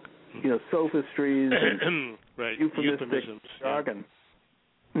indirect, sophistries and right. euphemistic jargon.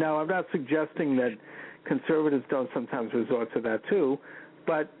 Yeah. Now, I'm not suggesting that conservatives don't sometimes resort to that too,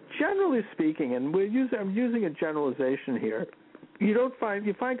 but generally speaking, and I'm using a generalization here, you find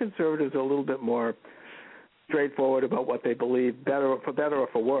conservatives are a little bit more straightforward about what they believe, for better or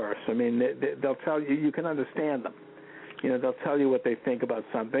for worse. I mean, they'll tell you, you can understand them. They'll tell you what they think about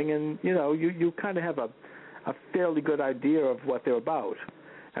something, and you kind of have a fairly good idea of what they're about.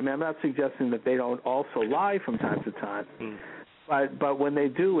 I mean, I'm not suggesting that they don't also lie from time to time, but when they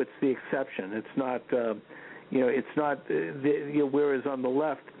do, it's the exception. It's not, it's not. Whereas on the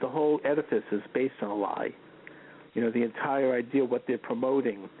left, the whole edifice is based on a lie. The entire idea of what they're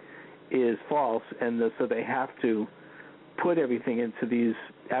promoting is false, and so they have to put everything into these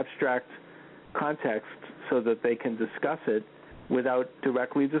abstract contexts so that they can discuss it without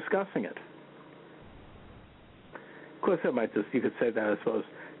directly discussing it. Of course, you could say that, I suppose,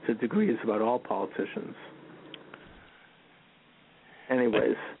 to degrees about all politicians.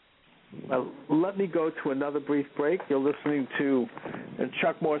 Anyways, well, let me go to another brief break. You're listening to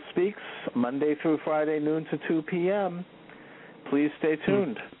Chuck Moore Speaks, Monday through Friday, noon to 2 p.m. Please stay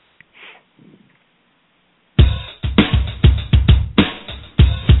tuned.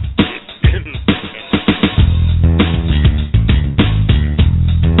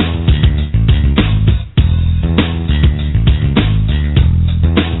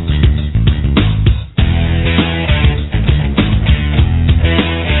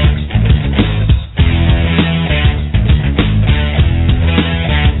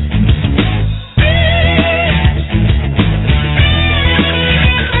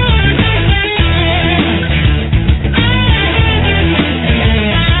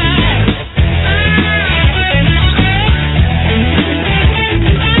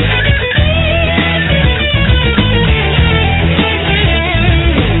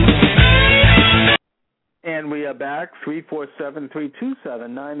 Back,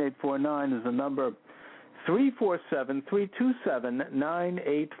 347-327-9849 is the number.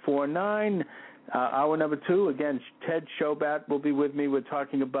 347-327-9849. Hour number 2, again, Ted Shoebat will be with me. We'll be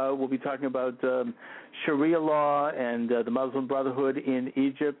talking about Sharia law and the Muslim Brotherhood in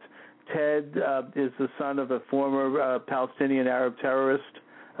Egypt. Ted is the son of a former Palestinian Arab terrorist,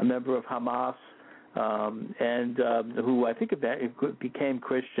 a member of Hamas, and who I think became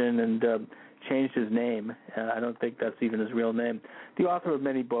Christian and changed his name. I don't think that's even his real name. The author of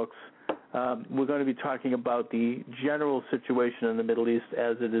many books. We're going to be talking about the general situation in the Middle East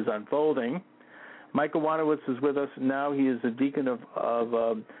as it is unfolding. Mike Iwanowicz is with us now. He is a deacon of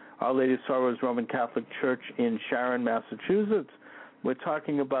Our Lady of Sorrows Roman Catholic Church in Sharon, Massachusetts. We're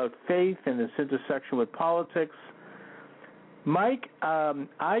talking about faith and its intersection with politics. Mike,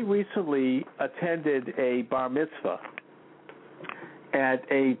 I recently attended a bar mitzvah at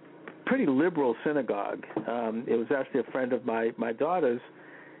a pretty liberal synagogue. It was actually a friend of my daughter's,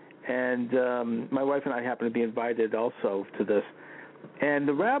 and my wife and I happened to be invited also to this. And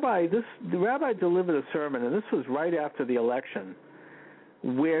the rabbi delivered a sermon, and this was right after the election,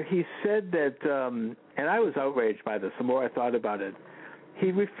 where he said that, and I was outraged by this the more I thought about it.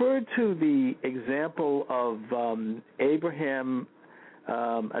 He referred to the example of Abraham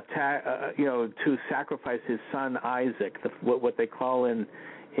to sacrifice his son Isaac, what they call in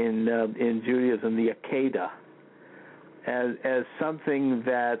Judaism the Akedah, as something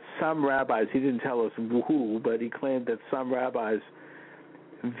that some rabbis, he didn't tell us who, but he claimed that some rabbis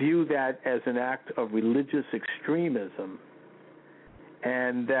view that as an act of religious extremism,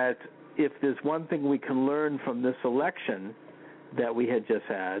 and that if there's one thing we can learn from this election that we had just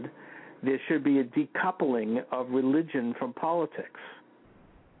had, there should be a decoupling of religion from politics.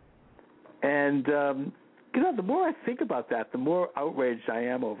 And the more I think about that, the more outraged I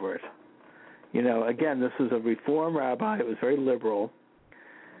am over it. Again, this is a Reform rabbi. It was very liberal.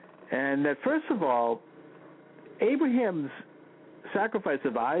 And that, first of all, Abraham's sacrifice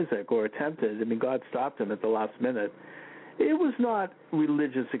of Isaac, or attempted, God stopped him at the last minute, it was not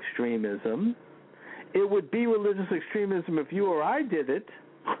religious extremism. It would be religious extremism if you or I did it.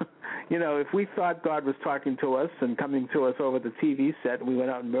 if we thought God was talking to us and coming to us over the TV set and we went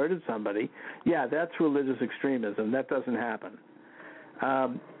out and murdered somebody, yeah, that's religious extremism. That doesn't happen.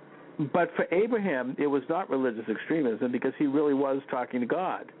 But for Abraham, it was not religious extremism because he really was talking to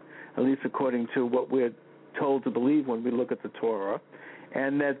God, at least according to what we're told to believe when we look at the Torah,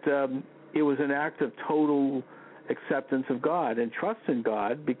 and that it was an act of total acceptance of God and trust in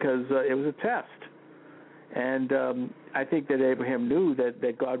God because it was a test. And I think that Abraham knew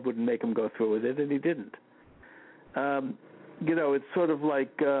that God wouldn't make him go through with it, and he didn't. It's sort of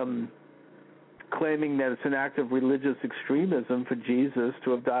like claiming that it's an act of religious extremism for Jesus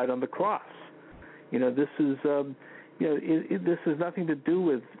to have died on the cross. This is this has nothing to do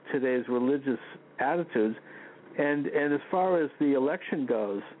with today's religious attitudes. And as far as the election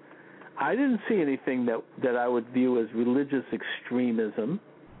goes, I didn't see anything that I would view as religious extremism.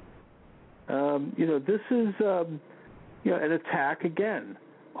 This is an attack again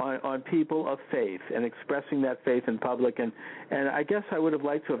on people of faith and expressing that faith in public. And I guess I would have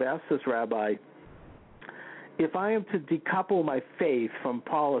liked to have asked this rabbi, if I am to decouple my faith from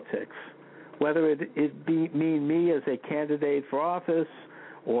politics, whether it mean me as a candidate for office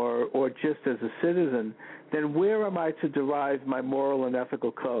or just as a citizen, then where am I to derive my moral and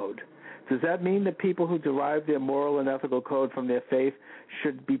ethical code? Does that mean that people who derive their moral and ethical code from their faith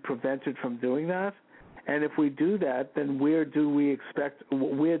should be prevented from doing that? And if we do that, then where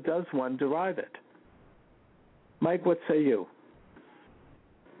does one derive it? Mike, what say you?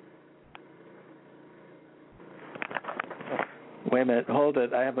 Wait a minute, hold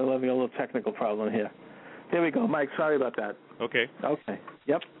it. I'm having a little technical problem here. There we go, Mike. Sorry about that. Okay.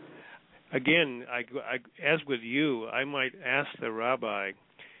 Yep. Again, I as with you, I might ask the rabbi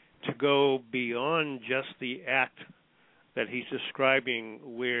to go beyond just the act that he's describing,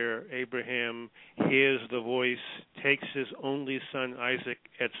 where Abraham hears the voice, takes his only son Isaac,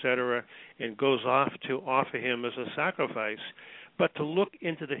 etc., and goes off to offer him as a sacrifice, but to look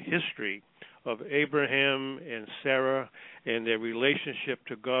into the history of Abraham and Sarah and their relationship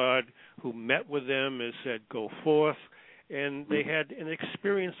to God, who met with them and said, go forth, and they had an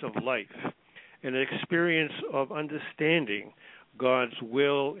experience of life, an experience of understanding God's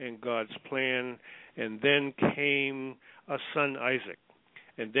will and God's plan, and then came a son Isaac,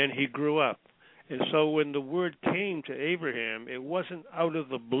 and then he grew up. And so when the word came to Abraham, it wasn't out of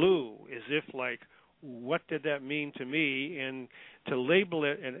the blue, as if like, what did that mean to me? And to label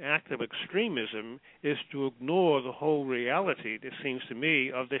it an act of extremism is to ignore the whole reality, it seems to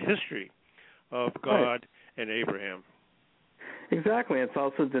me, of the history of God and Abraham. Exactly. It's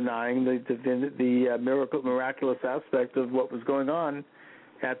also denying the miraculous aspect of what was going on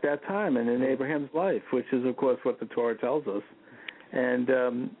at that time and in Abraham's life, which is, of course, what the Torah tells us. And,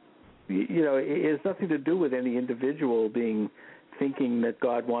 it has nothing to do with any individual thinking that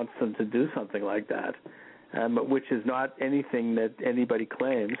God wants them to do something like that, which is not anything that anybody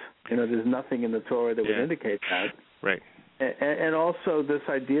claims. There's nothing in the Torah that would indicate that. Right. And also this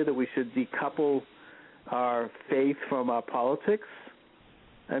idea that we should decouple our faith from our politics.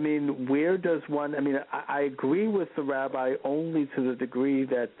 I mean, where does one... I agree with the rabbi only to the degree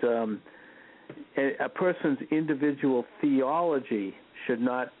that a person's individual theology should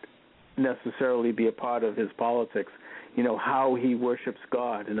not necessarily be a part of his politics. How he worships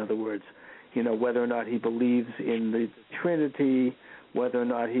God, in other words, whether or not he believes in the Trinity, whether or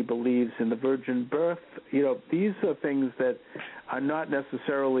not he believes in the virgin birth. These are things that are not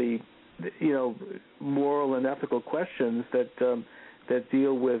necessarily, moral and ethical questions that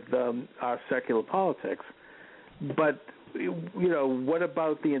deal with our secular politics. But, what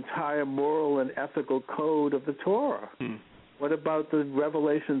about the entire moral and ethical code of the Torah? What about the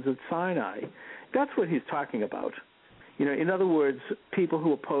revelations at Sinai? That's what he's talking about. In other words, people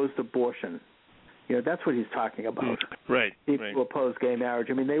who opposed abortion. That's what he's talking about. Right. People who oppose gay marriage.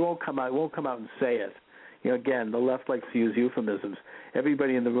 They won't come out and say it. Again, the left likes to use euphemisms.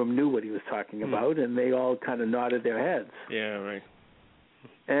 Everybody in the room knew what he was talking about, and they all kind of nodded their heads. Yeah, right.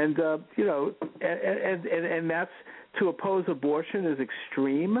 And and that's, to oppose abortion is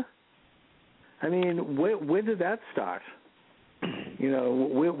extreme. When did that start?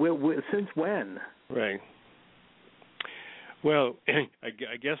 Since when? Right. Well,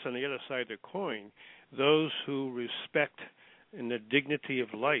 I guess on the other side of the coin, those who respect in the dignity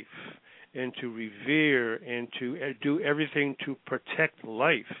of life and to revere and to do everything to protect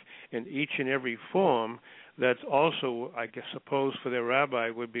life in each and every form, that's also, I guess, suppose for the rabbi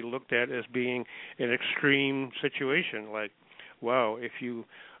would be looked at as being an extreme situation. Like, wow, if you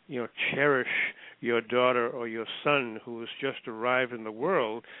cherish your daughter or your son who has just arrived in the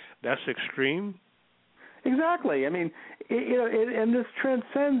world, that's extreme? Exactly. I mean, and this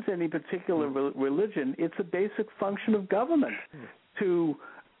transcends any particular religion. It's a basic function of government to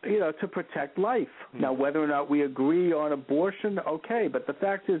protect life. Now, whether or not we agree on abortion, okay, but the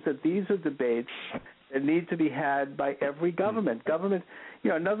fact is that these are debates that need to be had by every government. Government,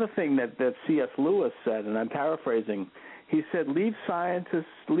 another thing that C.S. Lewis said, and I'm paraphrasing, he said, leave science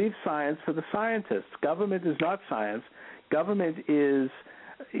for the scientists. Government is not science. Government is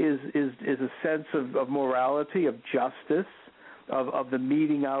a sense of morality, of justice, of the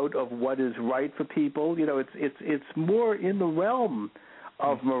meting out of what is right for people. It's more in the realm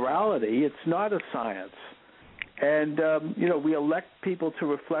of morality. It's not a science. And, we elect people to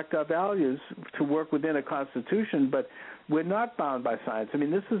reflect our values, to work within a constitution, but we're not bound by science. I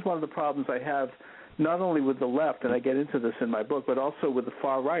mean, this is one of the problems I have not only with the left, and I get into this in my book, but also with the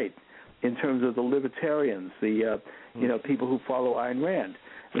far right in terms of the libertarians, the people who follow Ayn Rand.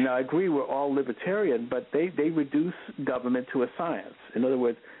 Now, I agree we're all libertarian, but they reduce government to a science. In other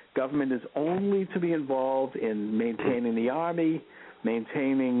words, government is only to be involved in maintaining the army,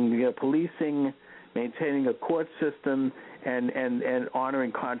 maintaining policing, maintaining a court system, and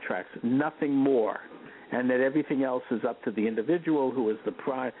honoring contracts. Nothing more. And that everything else is up to the individual who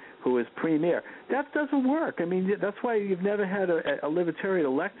is premier. That doesn't work. I mean, that's why you've never had a libertarian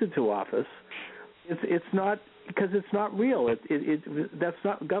elected to office. It's not, because it's not real. That's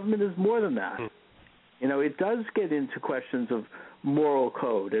not, government is more than that. It does get into questions of moral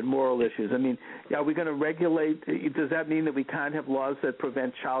code and moral issues. I mean, are we going to regulate? Does that mean that we can't have laws that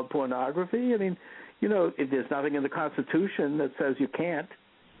prevent child pornography? I mean, there's nothing in the Constitution that says you can't.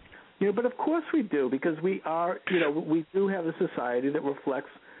 But of course we do, because we are, we do have a society that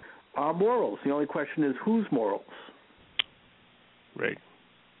reflects our morals. The only question is whose morals. Right.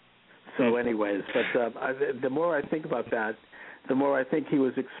 So anyways, but the more I think about that, the more I think he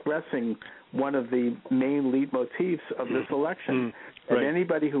was expressing one of the main leitmotifs of this election. And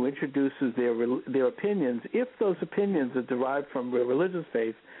anybody who introduces their opinions, if those opinions are derived from a religious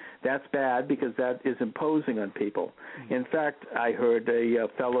faith, that's bad, because that is imposing on people. In fact, I heard a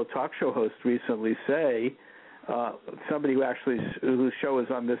fellow talk show host recently say, somebody whose show is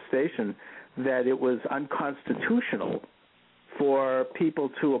on this station, that it was unconstitutional for people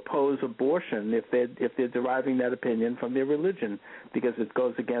to oppose abortion if they're deriving that opinion from their religion, because it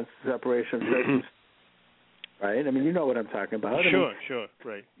goes against the separation of church and state. Right? I mean, you know what I'm talking about. Sure,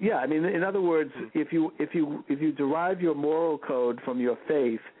 right. Yeah, I mean, in other words, if you derive your moral code from your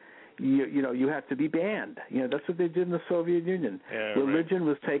faith, you have to be banned. That's what they did in the Soviet Union. Yeah, religion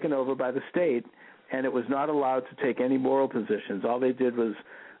was taken over by the state, and it was not allowed to take any moral positions. All they did was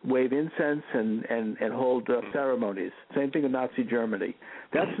wave incense and hold ceremonies. Same thing in Nazi Germany.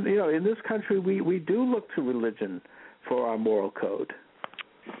 That's in this country we do look to religion for our moral code.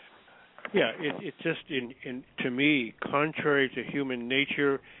 Yeah, it just to me, contrary to human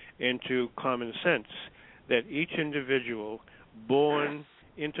nature and to common sense, that each individual born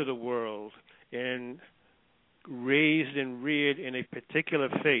into the world and raised and reared in a particular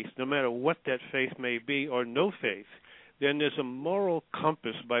faith, no matter what that faith may be or no faith, then there's a moral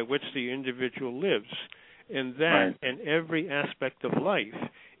compass by which the individual lives. And that and every aspect of life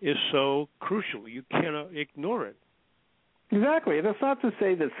is so crucial. You cannot ignore it. Exactly. And it's not to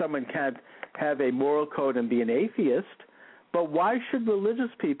say that someone can't have a moral code and be an atheist, but why should religious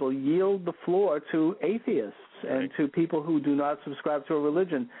people yield the floor to atheists and to people who do not subscribe to a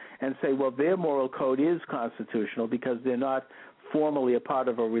religion and say, well, their moral code is constitutional because they're not formally a part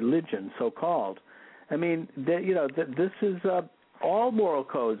of a religion, so-called? I mean, this is all moral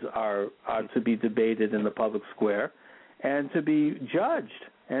codes are to be debated in the public square and to be judged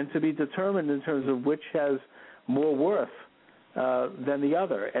and to be determined in terms of which has more worth than the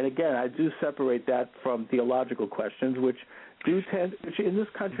other. And again, I do separate that from theological questions, which in this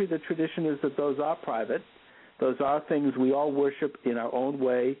country the tradition is that those are private. Those are things we all worship in our own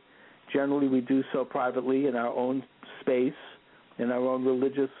way. Generally, we do so privately in our own space, in our own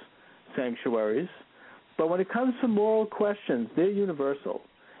religious sanctuaries. But when it comes to moral questions, they're universal.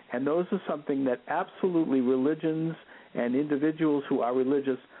 And those are something that absolutely religions and individuals who are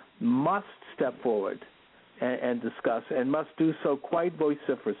religious must step forward and discuss, and must do so quite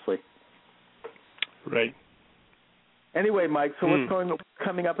vociferously. Right. Anyway, Mike, so what's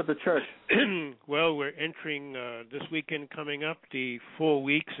coming up at the church? Well, we're entering this weekend coming up the 4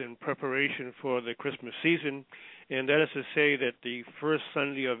 weeks in preparation for the Christmas season, and that is to say that the first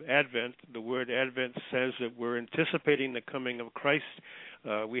Sunday of Advent, the word Advent says that we're anticipating the coming of Christ.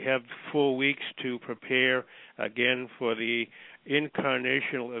 We have 4 weeks to prepare again for the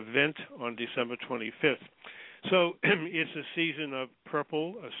incarnational event on December 25th. So it's a season of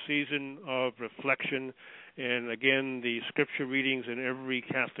purple, a season of reflection, and again, the scripture readings in every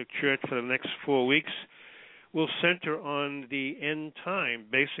Catholic church for the next 4 weeks will center on the end time,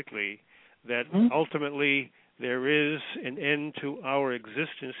 basically, that ultimately there is an end to our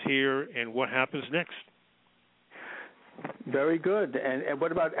existence here and what happens next. Very good. And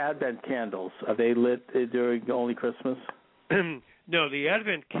what about Advent candles? Are they lit during only Christmas? No, the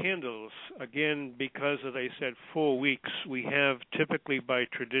Advent candles, again, because, as I said, 4 weeks, we have typically by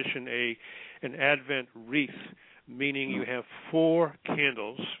tradition an Advent wreath, meaning you have 4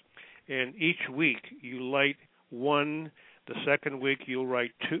 candles, and each week you light one. The second week you'll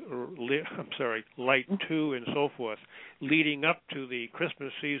light 2, and so forth, leading up to the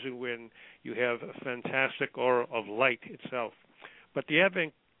Christmas season when you have a fantastic aura of light itself. But the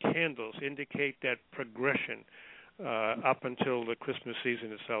Advent candles indicate that progression up until the Christmas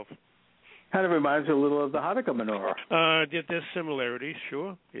season itself. Kind of reminds me a little of the Hanukkah menorah. There's similarities,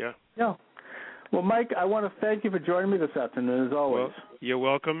 sure, yeah. Yeah. Well, Mike, I want to thank you for joining me this afternoon, as always. Well, you're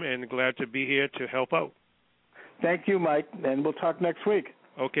welcome, and glad to be here to help out. Thank you, Mike, and we'll talk next week.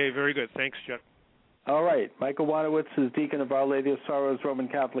 Okay, very good. Thanks, Chuck. All right. Mike Iwanowicz is Deacon of Our Lady of Sorrows Roman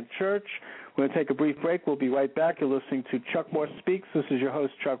Catholic Church. We're going to take a brief break. We'll be right back. You're listening to Chuck Morse Speaks. This is your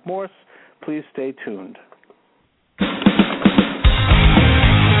host, Chuck Morse. Please stay tuned.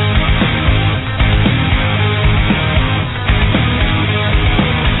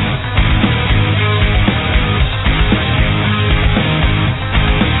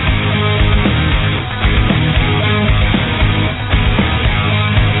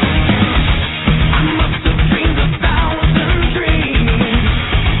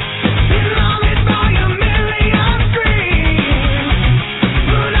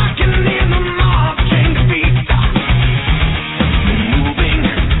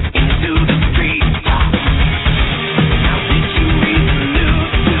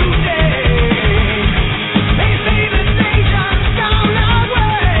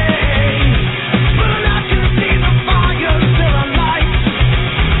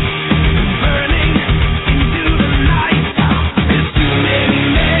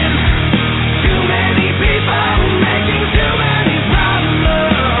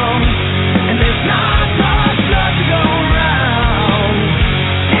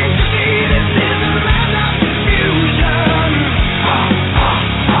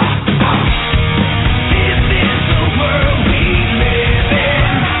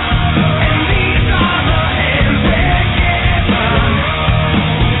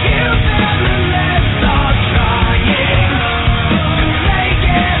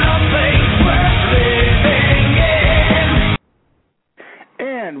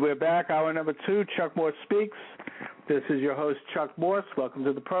 Hour number 2, Chuck Morse Speaks. This is your host, Chuck Morse. Welcome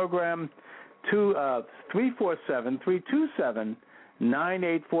to the program.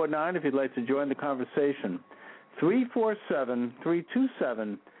 347-327-9849 if you'd like to join the conversation.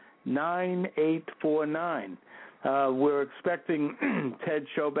 347-327-9849. We're expecting Ted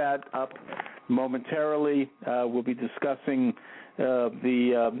Shoebat up momentarily. We'll be discussing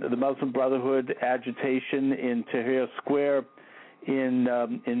the Muslim Brotherhood agitation in Tahrir Square in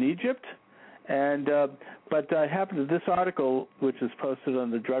Egypt, but I happened to this article, which is posted on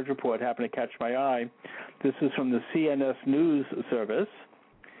the Drudge Report, happened to catch my eye. This is from the CNS News Service,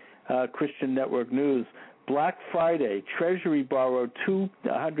 Christian Network News. Black Friday, Treasury borrowed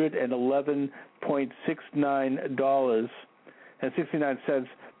 $211.69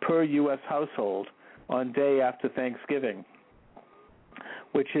 per U.S. household on day after Thanksgiving,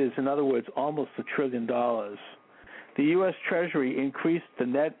 which is, in other words, almost $1 trillion. The U.S. Treasury increased the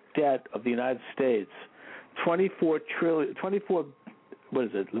net debt of the United States, what is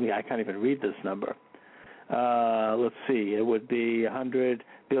it? I can't even read this number. Let's see. It would be 100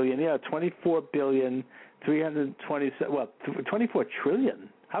 billion. Yeah, 24 billion, 327, 24 trillion.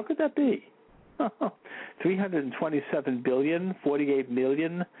 How could that be? 327 billion, 48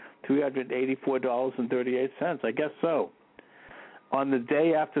 million, $384.38. I guess so. On the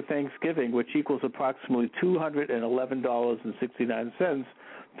day after Thanksgiving, which equals approximately $211.69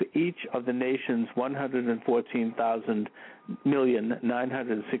 to each of the nation's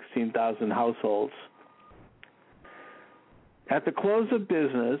 114,916,000 households. At the close of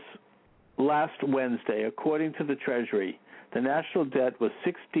business last Wednesday, according to the Treasury, the national debt was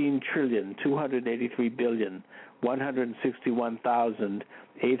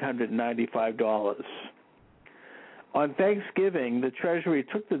 $16,283,161,895. On Thanksgiving, the Treasury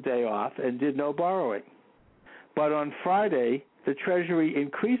took the day off and did no borrowing. But on Friday, the Treasury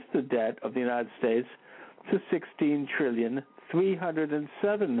increased the debt of the United States to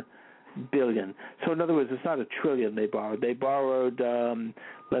 $16,307 billion. So in other words, it's not $1 trillion they borrowed. They borrowed,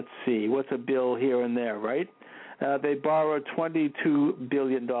 let's see, what's a bill here and there, right? They borrowed $22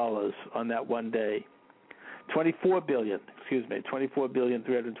 billion on that one day.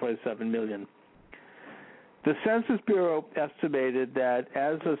 $24,327 million. The Census Bureau estimated that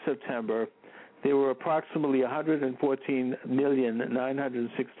as of September, there were approximately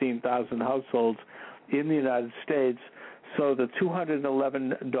 114,916,000 households in the United States, so the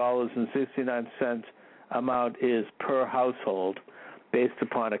 $211.69 amount is per household based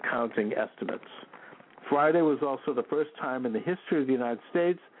upon accounting estimates. Friday was also the first time in the history of the United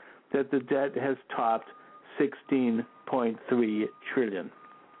States that the debt has topped $16.3 trillion.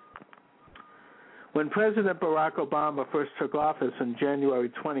 When President Barack Obama first took office on January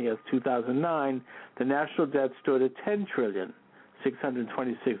 20th, 2009, the national debt stood at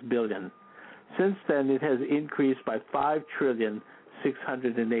 $10.626 trillion. Since then, it has increased by $5.68 trillion.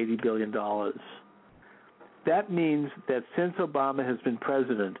 That means that since Obama has been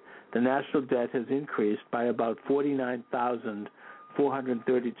president, the national debt has increased by about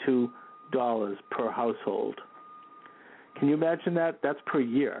 $49,432 per household. Can you imagine that? That's per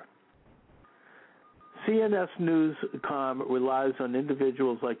year. CNS News.com relies on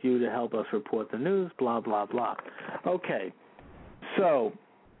individuals like you to help us report the news, blah, blah, blah. Okay, so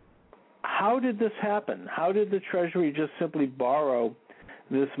how did this happen? How did the Treasury just simply borrow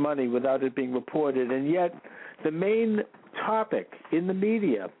this money without it being reported? And yet the main topic in the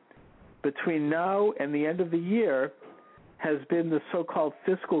media between now and the end of the year has been the so-called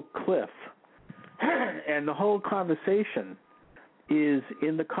fiscal cliff. And the whole conversation is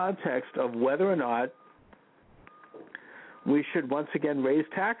in the context of whether or not we should once again raise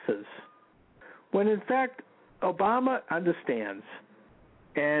taxes, when in fact Obama understands,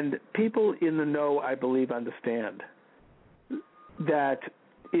 and people in the know, I believe, understand, that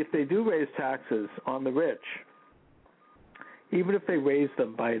if they do raise taxes on the rich, even if they raise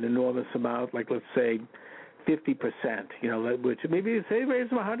them by an enormous amount, like let's say 50%, which maybe say raise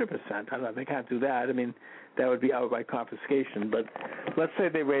them 100%. I don't know, they can't do that. I mean, that would be outright confiscation. But let's say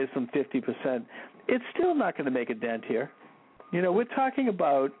they raise them 50%. It's still not going to make a dent here. We're talking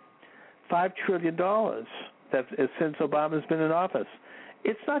about $5 trillion since Obama's been in office.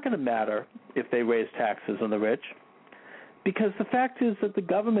 It's not going to matter if they raise taxes on the rich, because the fact is that the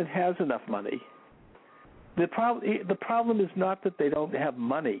government has enough money. The problem is not that they don't have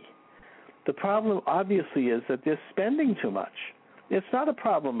money. The problem, obviously, is that they're spending too much. It's not a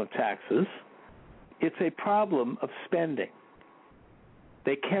problem of taxes. It's a problem of spending.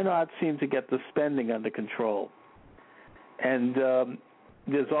 They cannot seem to get the spending under control. And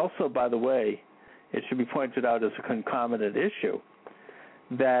there's also, by the way, it should be pointed out as a concomitant issue,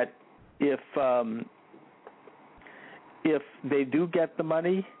 that if they do get the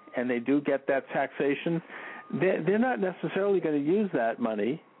money and they do get that taxation, they're not necessarily going to use that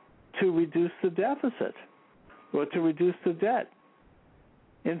money to reduce the deficit or to reduce the debt.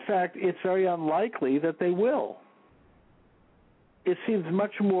 In fact, it's very unlikely that they will. It seems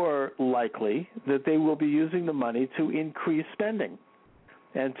much more likely that they will be using the money to increase spending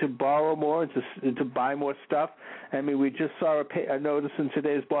and to borrow more and to buy more stuff. I mean, we just saw a notice in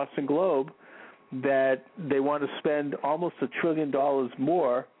today's Boston Globe that they want to spend almost $1 trillion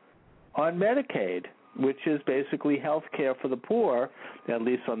more on Medicaid, which is basically health care for the poor, at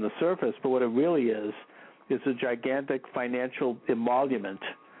least on the surface. But what it really is a gigantic financial emolument,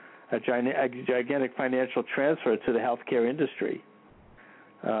 a gigantic financial transfer to the healthcare industry.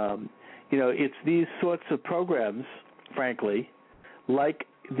 It's these sorts of programs, frankly, like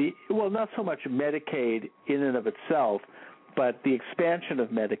not so much Medicaid in and of itself, but the expansion of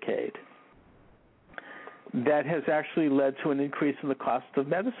Medicaid, that has actually led to an increase in the cost of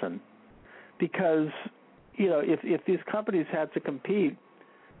medicine. Because, if these companies had to compete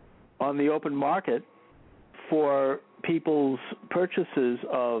on the open market for people's purchases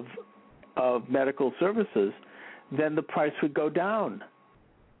of medical services, then the price would go down.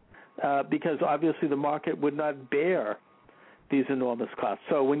 Because obviously the market would not bear these enormous costs.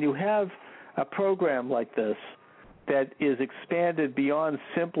 So when you have a program like this that is expanded beyond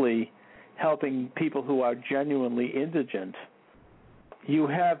simply helping people who are genuinely indigent, you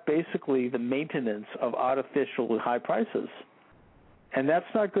have basically the maintenance of artificial high prices. And that's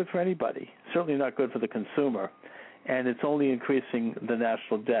not good for anybody, certainly not good for the consumer. And it's only increasing the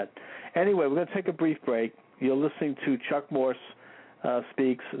national debt. Anyway, we're going to take a brief break. You're listening to Chuck Morse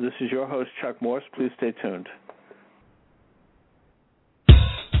Speaks. This is your host, Chuck Morse. Please stay tuned.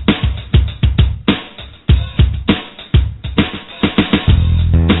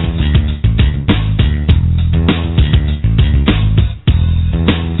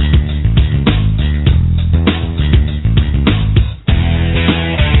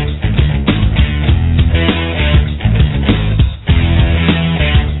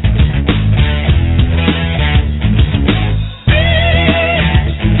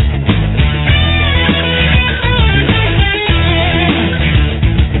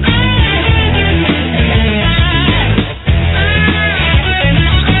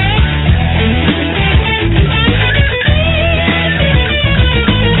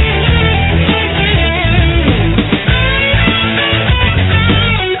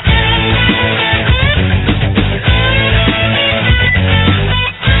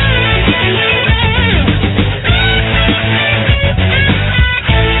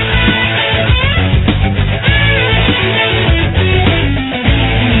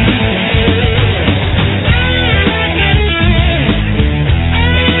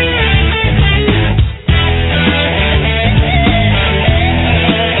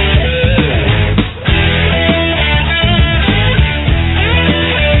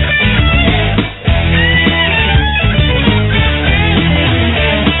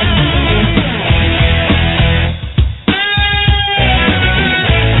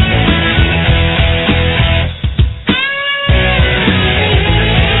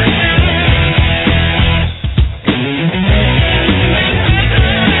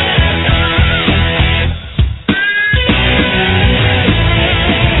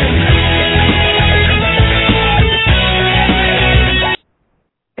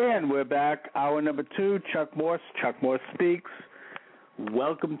 And we're back. Hour number 2, Chuck Morse Speaks.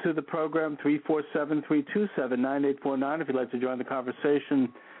 Welcome to the program, 347-327-9849. If you'd like to join the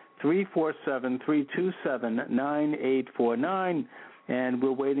conversation, 347-327-9849. And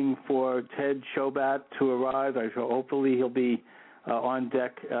we're waiting for Ted Shoebat to arrive. Hopefully he'll be on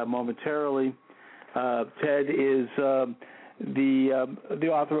deck momentarily. Ted is the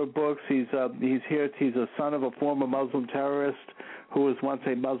author of books. He's here. He's a son of a former Muslim terrorist who was once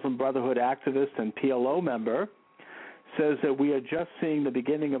a Muslim Brotherhood activist and PLO member. Says that we are just seeing the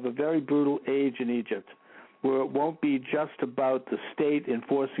beginning of a very brutal age in Egypt, where it won't be just about the state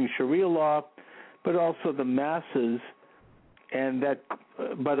enforcing Sharia law, but also the masses, and that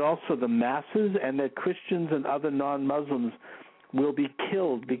Christians and other non-Muslims will be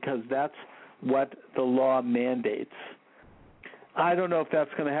killed because that's what the law mandates. I don't know if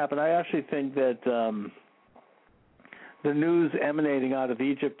that's going to happen. I actually think that the news emanating out of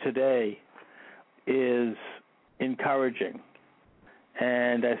Egypt today is encouraging.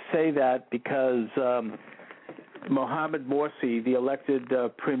 And I say that because Mohammed Morsi, the elected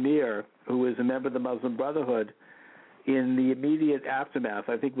premier, who is a member of the Muslim Brotherhood, in the immediate aftermath,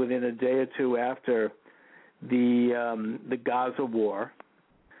 I think within a day or two after the Gaza war,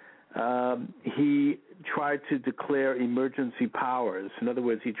 he tried to declare emergency powers. In other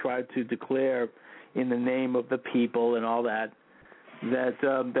words, he tried to declare in the name of the people and all that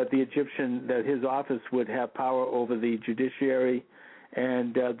his office would have power over the judiciary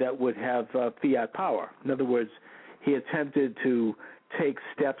and that would have fiat power. In other words, he attempted to take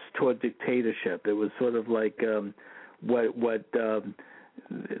steps toward dictatorship. It was sort of like what the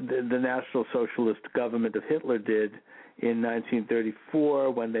National Socialist government of Hitler did in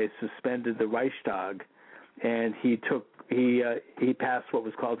 1934 when they suspended the Reichstag, and he passed what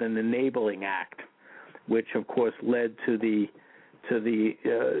was called an enabling act, which of course led to the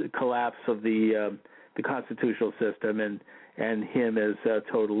collapse of the constitutional system and him as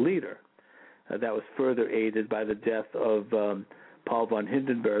total leader. That was further aided by the death of Paul von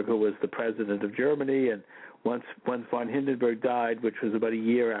Hindenburg, who was the president of Germany. And once von Hindenburg died, which was about a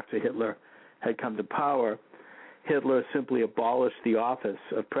year after Hitler had come to power, Hitler simply abolished the office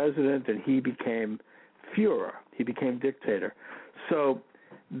of president, and he became Führer. He became dictator. So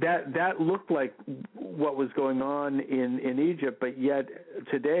that looked like what was going on in Egypt, but yet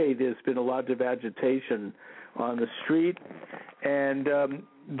today there's been a lot of agitation on the street, and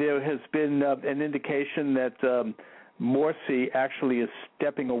there has been an indication that Morsi actually is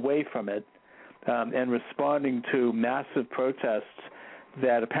stepping away from it and responding to massive protests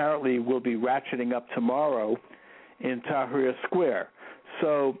that apparently will be ratcheting up tomorrow in Tahrir Square.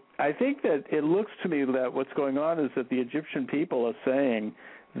 So I think that it looks to me that what's going on is that the Egyptian people are saying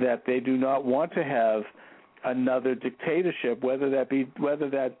that they do not want to have another dictatorship, whether that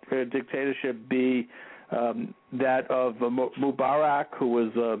dictatorship be that of Mubarak, who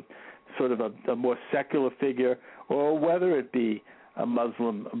was sort of a more secular figure, or whether it be a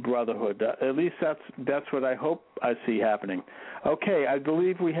Muslim Brotherhood. At least that's what I hope I see happening. Okay, I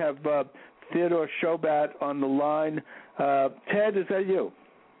believe we have Theodore Shoebat on the line. Ted, is that you?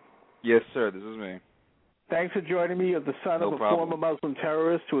 Yes, sir. This is me. Thanks for joining me. You're the son of a former Muslim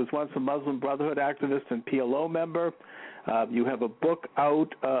terrorist who was once a Muslim Brotherhood activist and PLO member. You have a book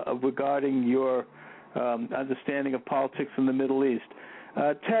out regarding your understanding of politics in the Middle East.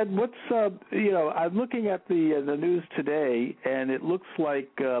 Ted, what's I'm looking at the news today, and it looks like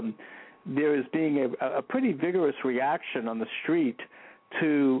there is being a pretty vigorous reaction on the street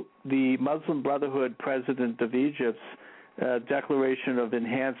to the Muslim Brotherhood president of Egypt's declaration of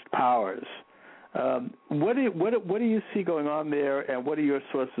enhanced powers. What do you see going on there, and what do your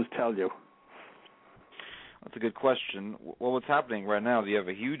sources tell you? That's a good question. Well, what's happening right now is you have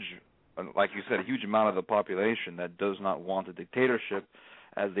a huge, like you said, a huge amount of the population that does not want a dictatorship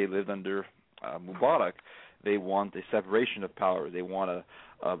as they lived under Mubarak. They want a separation of power. They want a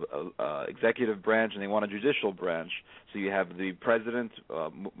executive branch, and they want a judicial branch. So you have the president,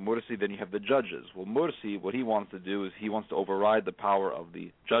 Morsi, then you have the judges. Well, Morsi, what he wants to do is he wants to override the power of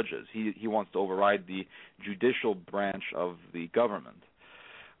the judges. He wants to override the judicial branch of the government.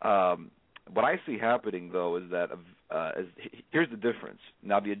 What I see happening, though, is that here's the difference.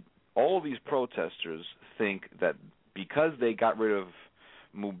 Now, all these protesters think that because they got rid of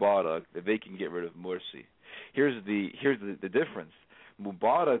Mubarak, that they can get rid of Morsi. Here's the difference.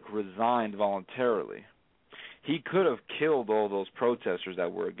 Mubarak resigned voluntarily. He could have killed all those protesters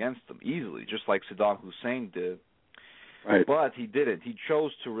that were against him easily, just like Saddam Hussein did. Right. But he didn't. He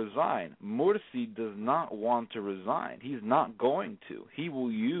chose to resign. Morsi does not want to resign. He's not going to. He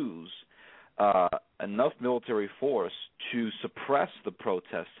will use enough military force to suppress the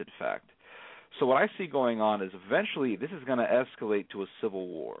protests, in fact. So what I see going on is eventually this is going to escalate to a civil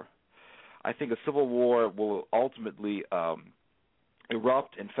war. I think a civil war will ultimately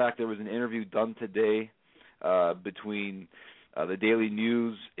erupt. In fact, there was an interview done today between the Daily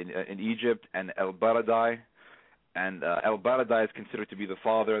News in Egypt and El-Baradei. And El-Baradei is considered to be the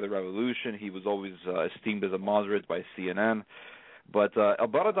father of the revolution. He was always esteemed as a moderate by CNN. But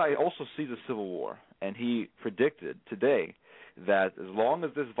El-Baradei also sees a civil war, and he predicted today that as long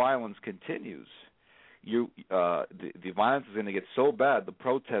as this violence continues, the violence is going to get so bad, the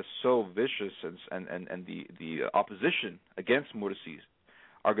protests so vicious, and the opposition against Morsi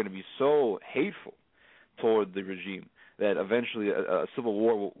are going to be so hateful toward the regime that eventually a civil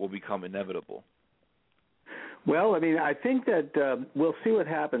war will become inevitable. Well, I mean, I think that we'll see what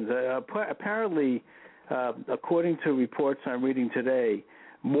happens. Apparently, according to reports I'm reading today,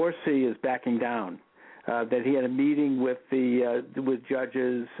 Morsi is backing down. That he had a meeting with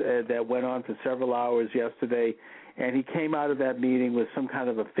judges that went on for several hours yesterday, and he came out of that meeting with some kind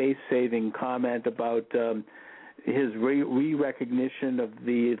of a face-saving comment about his re-recognition of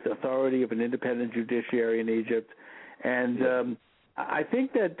the authority of an independent judiciary in Egypt. And I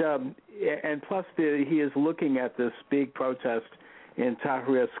think that, and plus he is looking at this big protest in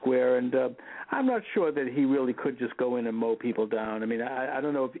Tahrir Square, and I'm not sure that he really could just go in and mow people down. I mean, I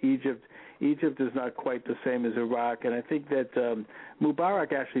don't know if Egypt is not quite the same as Iraq, and I think that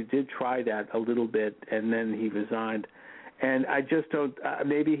Mubarak actually did try that a little bit, and then he resigned. And I just don't.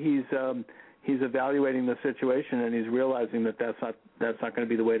 Maybe he's evaluating the situation, and he's realizing that that's not going to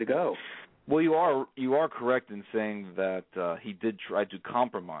be the way to go. Well, you are correct in saying that he did try to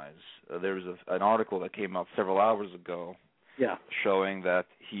compromise. There was an article that came out several hours ago, showing that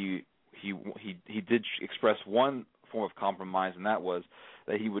he did express one form of compromise, and that was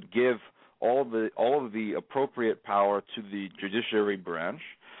that he would give all of the appropriate power to the judiciary branch,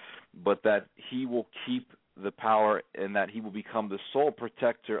 but that he will keep the power and that he will become the sole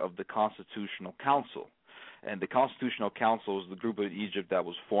protector of the Constitutional Council. And the Constitutional Council is the group in Egypt that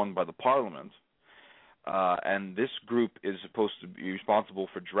was formed by the parliament. And this group is supposed to be responsible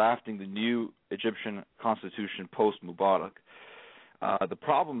for drafting the new Egyptian constitution post-Mubarak. The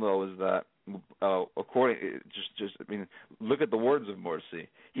problem, though, is that look at the words of Morsi.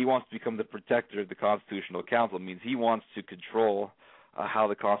 He wants to become the protector of the Constitutional Council. It means he wants to control how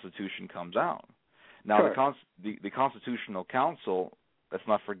the Constitution comes out. Now, the Constitutional Council, let's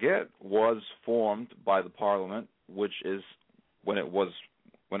not forget, was formed by the Parliament, which is when it was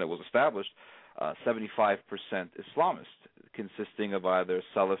established, 75% Islamist, consisting of either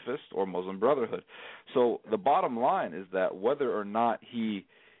Salafist or Muslim Brotherhood. So the bottom line is that whether or not he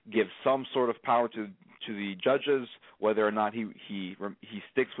gives some sort of power to the judges, whether or not he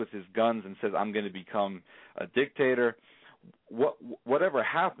sticks with his guns and says, I'm going to become a dictator, whatever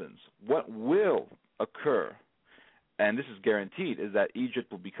happens, what will occur, and this is guaranteed, is that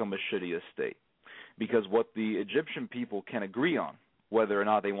Egypt will become a Sharia state. Because what the Egyptian people can agree on, whether or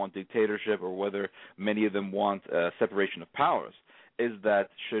not they want dictatorship or whether many of them want separation of powers, is that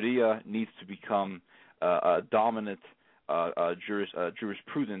Sharia needs to become a dominant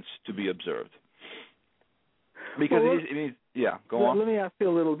jurisprudence to be observed. Because go on. Let me ask you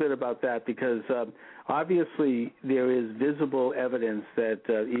a little bit about that, because obviously there is visible evidence that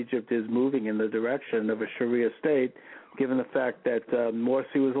Egypt is moving in the direction of a Sharia state, given the fact that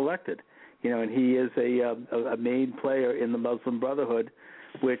Morsi was elected. And he is a main player in the Muslim Brotherhood,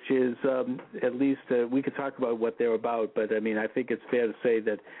 which is at least we could talk about what they're about, but I mean I think it's fair to say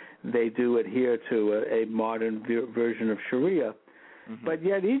that they do adhere to a modern version of Sharia. Mm-hmm. But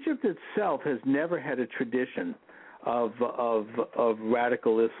yet Egypt itself has never had a tradition of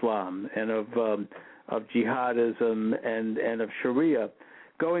radical Islam and of jihadism and of Sharia,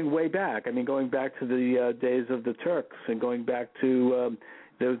 going way back. I mean, going back to the days of the Turks and going back to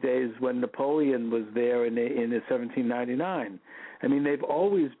those days when Napoleon was there in 1799. I mean, they've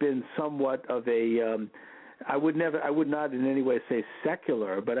always been somewhat of a I would not in any way say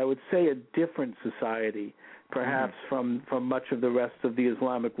secular, but I would say a different society, perhaps from much of the rest of the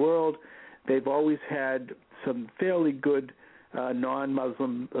Islamic world. They've always had some fairly good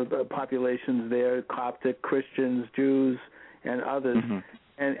non-Muslim populations there, Coptic, Christians, Jews, and others.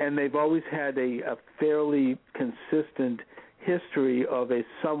 Mm-hmm. And they've always had a fairly consistent history of a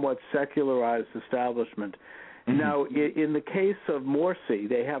somewhat secularized establishment. Mm-hmm. Now, in the case of Morsi,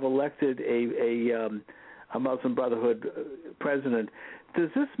 they have elected a Muslim Brotherhood president. Does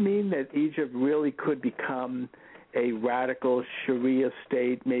this mean that Egypt really could become a radical Sharia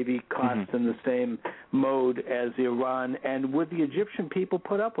state, maybe caught in the same mode as Iran? And would the Egyptian people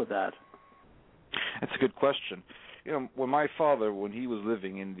put up with that? That's a good question. When my father, when he was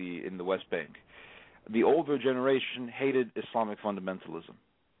living in the West Bank, the older generation hated Islamic fundamentalism.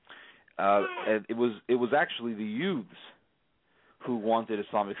 And it was actually the youths who wanted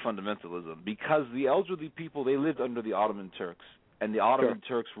Islamic fundamentalism, because the elderly people, they lived under the Ottoman Turks, and the Ottoman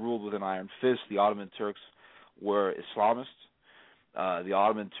Turks ruled with an iron fist. The Ottoman Turks were Islamists. The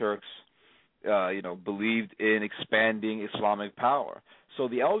Ottoman Turks, believed in expanding Islamic power. So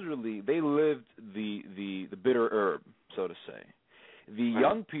the elderly, they lived the bitter herb, so to say. The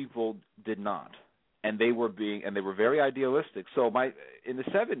young people did not, and they were very idealistic. So in the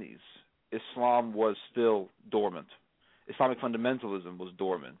 70s, Islam was still dormant. Islamic fundamentalism was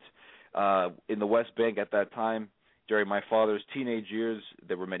dormant. In the West Bank at that time, during my father's teenage years,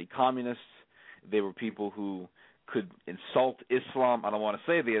 there were many communists. There were people who could insult Islam. I don't want to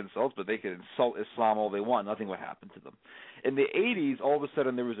say the insults, but they could insult Islam all they want. Nothing would happen to them. In the 80s, all of a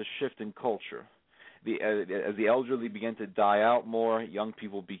sudden, there was a shift in culture. As the elderly began to die out more, young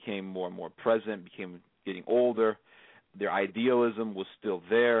people became more and more present, became getting older. Their idealism was still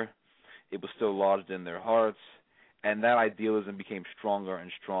there. It was still lodged in their hearts. And that idealism became stronger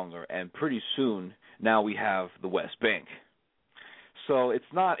and stronger. And pretty soon, now we have the West Bank. So it's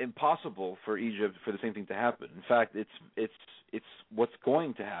not impossible for Egypt for the same thing to happen. In fact, it's what's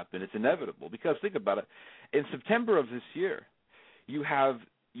going to happen. It's inevitable, because think about it. In September of this year, you had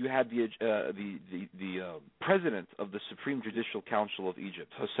the president of the Supreme Judicial Council of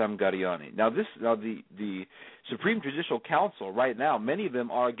Egypt, Hossam Ghariani. Now the Supreme Judicial Council right now, many of them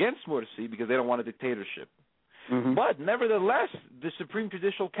are against Morsi because they don't want a dictatorship. Mm-hmm. But nevertheless, the Supreme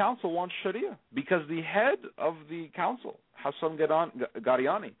Judicial Council wants Sharia, because the head of the council, Hossam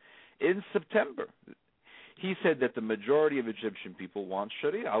Ghariani, in September, he said that the majority of Egyptian people want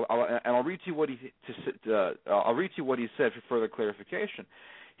Sharia. I'll read to you what he said for further clarification.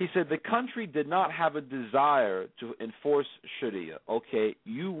 He said the country did not have a desire to enforce Sharia. Okay,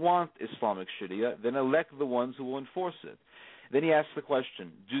 you want Islamic Sharia, then elect the ones who will enforce it. Then he asked the question,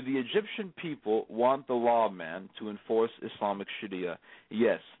 do the Egyptian people want the lawman to enforce Islamic Sharia?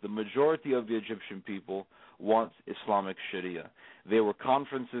 Yes, the majority of the Egyptian people want Islamic Sharia. There were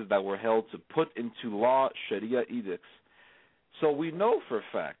conferences that were held to put into law Sharia edicts. So we know for a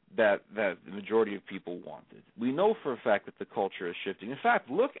fact that the majority of people want it. We know for a fact that the culture is shifting. In fact,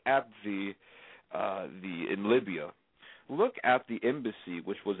 look at in Libya. Look at the embassy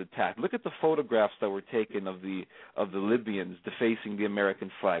which was attacked. Look at the photographs that were taken of the Libyans defacing the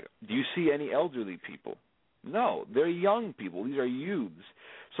American flag. Do you see any elderly people? No, they're young people. These are youths.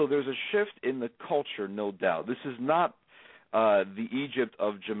 So there's a shift in the culture, no doubt. This is not the Egypt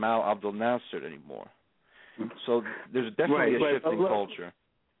of Jamal Abdel Nasser anymore. So there's definitely a shift in culture.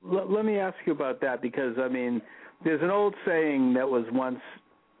 Let me ask you about that, because, there's an old saying that was once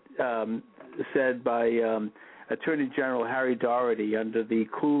said by Attorney General Harry Doherty under the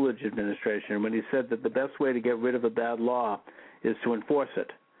Coolidge administration, when he said that the best way to get rid of a bad law is to enforce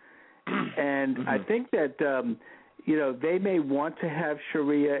it. And I think that, they may want to have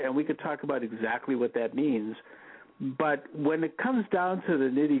Sharia, and we could talk about exactly what that means. But when it comes down to the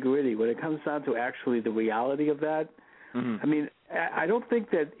nitty-gritty, when it comes down to actually the reality of that, I don't think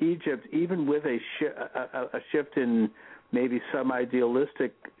that Egypt, even with a shift in maybe some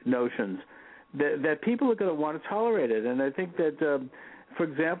idealistic notions, that people are going to want to tolerate it. And I think that, for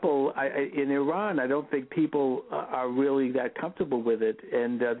example, in Iran, I don't think people are really that comfortable with it.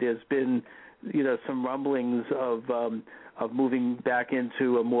 And there's been, some rumblings of moving back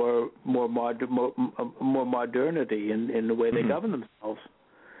into a more modernity in the way they govern themselves.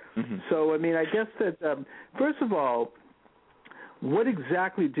 So, I guess that, first of all, what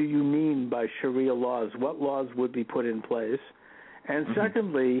exactly do you mean by Sharia laws? What laws would be put in place? And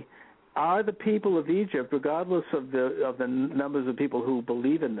secondly, are the people of Egypt, regardless of the numbers of people who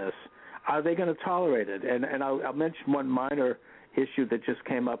believe in this, are they going to tolerate it? And I'll mention one minor issue that just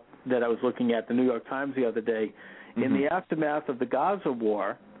came up that I was looking at the New York Times the other day. In the aftermath of the Gaza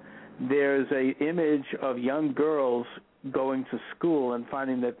war, there's an image of young girls going to school and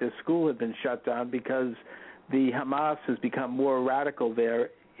finding that their school had been shut down because the Hamas has become more radical there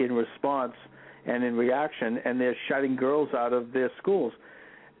in response and in reaction, and they're shutting girls out of their schools.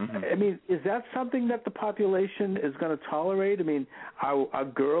 Is that something that the population is going to tolerate? Are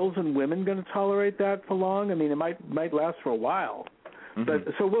girls and women going to tolerate that for long? It might last for a while. But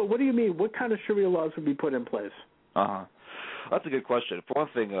so what do you mean? What kind of Sharia laws would be put in place? That's a good question. For one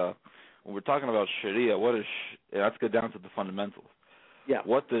thing, when we're talking about Sharia, let's get down to the fundamentals. Yeah.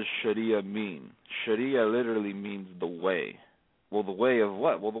 What does Sharia mean? Sharia literally means the way. Well, the way of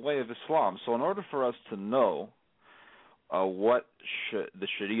what? Well, the way of Islam. So in order for us to know what the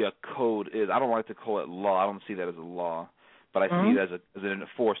Sharia code is. I don't like to call it law. I don't see that as a law, but I see it as an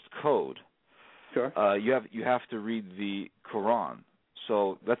enforced code. Sure. You have to read the Quran.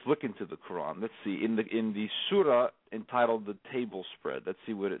 So let's look into the Quran. Let's see in the surah entitled "The Table Spread." Let's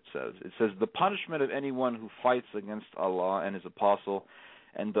see what it says. It says the punishment of anyone who fights against Allah and His Apostle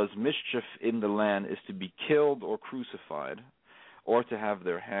and does mischief in the land is to be killed or crucified, or to have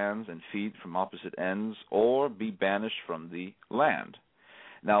their hands and feet from opposite ends, or be banished from the land.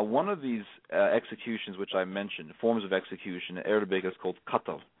 Now, one of these executions which I mentioned, forms of execution in Arabic, is called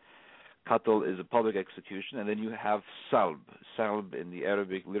qatl. Qatl is a public execution, and then you have salb. Salb in the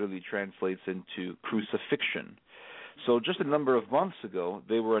Arabic literally translates into crucifixion. So just a number of months ago,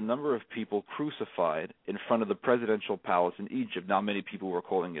 there were a number of people crucified in front of the presidential palace in Egypt. Now, many people were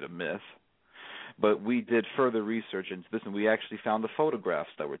calling it a myth, but we did further research into this, and we actually found the photographs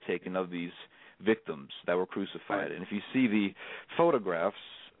that were taken of these victims that were crucified. And if you see the photographs,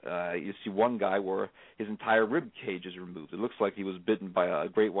 you see one guy where his entire rib cage is removed. It looks like he was bitten by a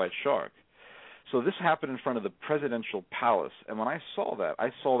great white shark. So this happened in front of the presidential palace, and when I saw that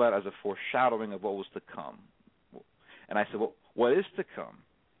as a foreshadowing of what was to come. And I said, well, what is to come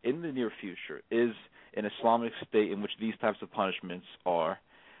in the near future is an Islamic state in which these types of punishments are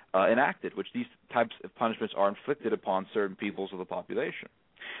enacted, which these types of punishments are inflicted upon certain peoples of the population.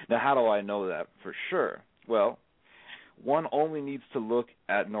 Now, how do I know that for sure? Well, one only needs to look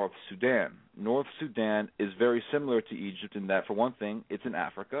at North Sudan. North Sudan is very similar to Egypt in that, for one thing, it's in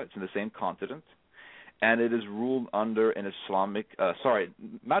Africa, it's in the same continent, and it is ruled under an Islamic,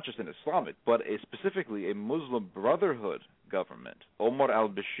 not just an Islamic, but specifically a Muslim Brotherhood government. Omar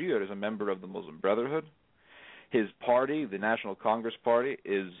al-Bashir is a member of the Muslim Brotherhood. His party, the National Congress Party,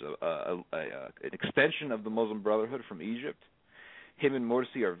 is an extension of the Muslim Brotherhood from Egypt. Him and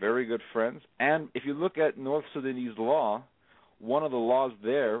Morsi are very good friends. And if you look at North Sudanese law, one of the laws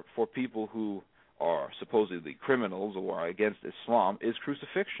there for people who are supposedly criminals or are against Islam is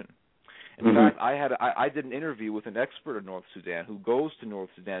crucifixion. In fact, I did an interview with an expert in North Sudan who goes to North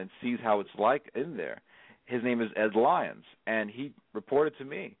Sudan and sees how it's like in there. His name is Ed Lyons, and he reported to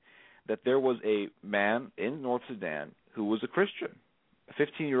me that there was a man in North Sudan who was a Christian, a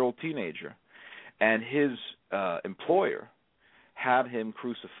 15-year-old teenager, and his employer had him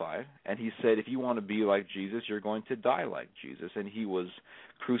crucified, and he said, if you want to be like Jesus, you're going to die like Jesus. And he was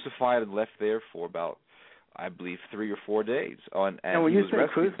crucified and left there for about, I believe, 3 or 4 days. And when he you was say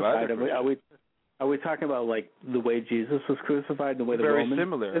rescued crucified, by are we talking about like the way Jesus was crucified, the way the very Romans?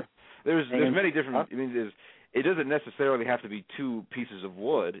 Similar. There's many different. I mean, it doesn't necessarily have to be 2 pieces of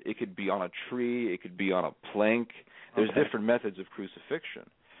wood. It could be on a tree. It could be on a plank. There's different methods of crucifixion.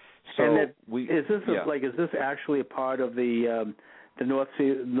 So is this actually a part of the North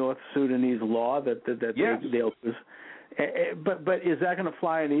Sudanese law that yes. they'll use? But is that going to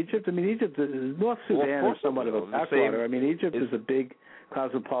fly in Egypt? I mean, North Sudan is somewhat of a backwater. I mean, Egypt is a big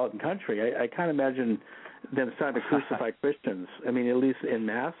cosmopolitan country. I can't imagine them starting to crucify Christians. I mean, at least en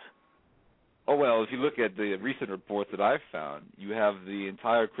masse. Oh, well, if you look at the recent reports that I've found, you have the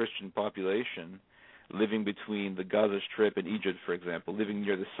entire Christian population living between the Gaza Strip and Egypt, for example, living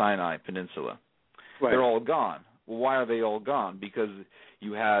near the Sinai Peninsula. Right. They're all gone. Well, why are they all gone? Because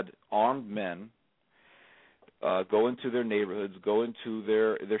you had armed men go into their neighborhoods, go into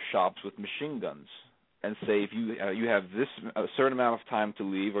their shops with machine guns, and say, if you have a certain amount of time to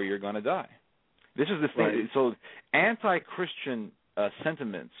leave, or you're going to die. This is the thing. Right. So, anti-Christian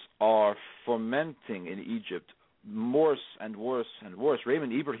sentiments are fermenting in Egypt. Worse and worse and worse.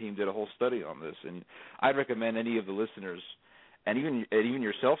 Raymond Ibrahim did a whole study on this, and I'd recommend any of the listeners, and even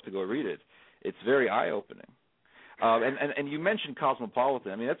yourself, to go read it. It's very eye-opening. And you mentioned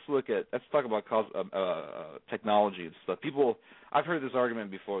cosmopolitan. I mean, let's talk about technology and stuff. I've heard this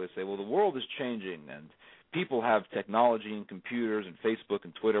argument before. They say, well, the world is changing, and people have technology and computers and Facebook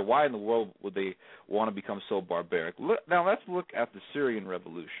and Twitter. Why in the world would they want to become so barbaric? Now let's look at the Syrian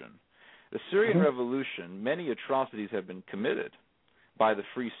Revolution. The Syrian Revolution, many atrocities have been committed by the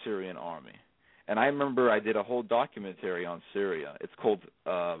Free Syrian Army. And I remember I did a whole documentary on Syria. It's called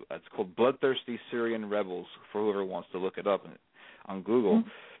Bloodthirsty Syrian Rebels, for whoever wants to look it up on Google.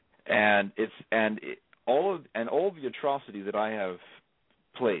 And all the atrocities that I have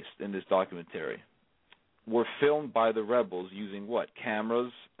placed in this documentary were filmed by the rebels using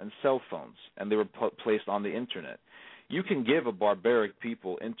cameras and cell phones, and they were placed on the internet. You can give a barbaric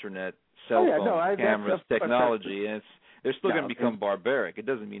people internet, cell phones, cameras, technology, and they're still going to become barbaric. It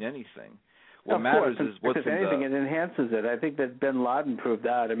doesn't mean anything. What matters is what's in anything, it enhances it. I think that bin Laden proved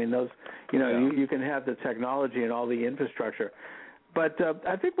that. I mean, you can have the technology and all the infrastructure, But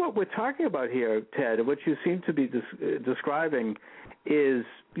I think what we're talking about here, Ted, and what you seem to be describing is,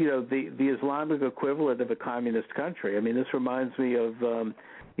 the Islamic equivalent of a communist country. I mean, this reminds me of,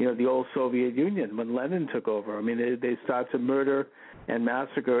 the old Soviet Union when Lenin took over. I mean, they start to murder and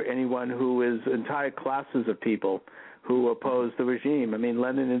massacre anyone who is entire classes of people who oppose the regime. I mean,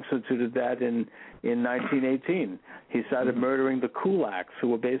 Lenin instituted that in 1918. He started murdering the kulaks, who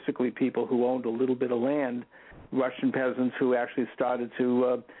were basically people who owned a little bit of land, Russian peasants who actually started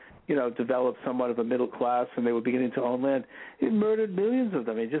to, develop somewhat of a middle class, and they were beginning to own land. He murdered millions of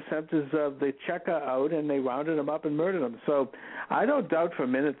them. He just sent the Cheka out, and they rounded them up and murdered them. So I don't doubt for a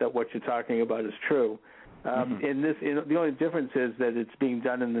minute that what you're talking about is true. The only difference is that it's being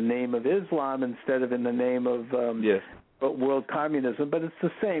done in the name of Islam instead of in the name of world communism, but it's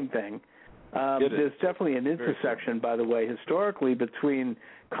the same thing. There's definitely an intersection, by the way, historically between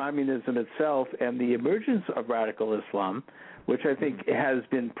communism itself and the emergence of radical Islam, which I think has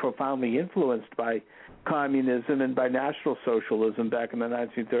been profoundly influenced by communism and by National Socialism back in the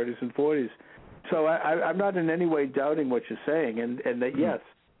 1930s and 40s. So I'm not in any way doubting what you're saying, and that, yes,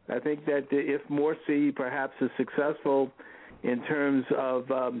 I think that if Morsi perhaps is successful in terms of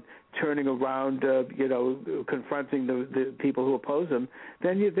turning around, confronting the people who oppose him,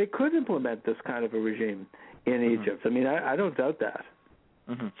 then they could implement this kind of a regime in Egypt. I mean, I don't doubt that.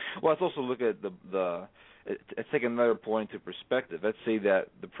 Well, let's also look at let's take another point into perspective. Let's say that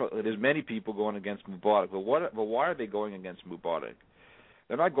there's many people going against Mubarak, but why are they going against Mubarak?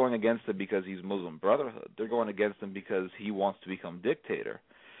 They're not going against him because he's Muslim Brotherhood. They're going against him because he wants to become dictator.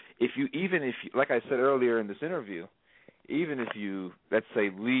 Even if, like I said earlier in this interview, even if you, let's say,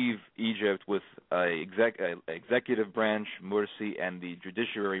 leave Egypt with a executive branch, Morsi, and the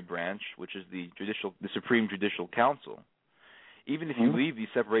judiciary branch, which is the Supreme Judicial Council, even if you leave these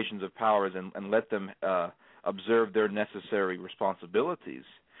separations of powers and let them observe their necessary responsibilities,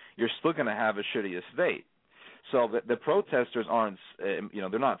 you're still going to have a Sharia state. So the protesters aren't,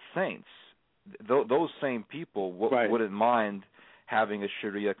 they're not saints. Those same people wouldn't mind having a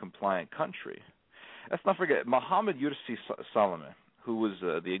Sharia-compliant country. Let's not forget, Mohammed Yursi Salame, who was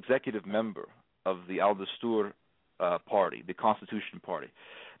the executive member of the Al-Dastur party, the Constitution Party.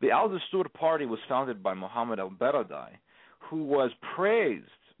 The Al-Dastur party was founded by Mohammed al-Baradei, who was praised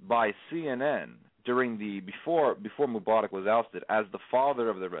by CNN during before Mubarak was ousted as the father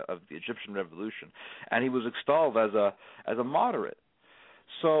of the Egyptian Revolution, and he was extolled as a moderate.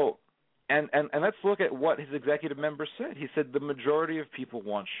 So, and let's look at what his executive member said. He said the majority of people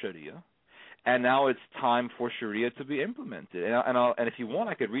want Sharia, and now it's time for Sharia to be implemented. And if you want,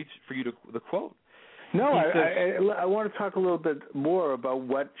 I could read for you the quote. No, I want to talk a little bit more about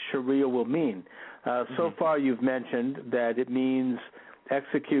what Sharia will mean. So far you've mentioned that it means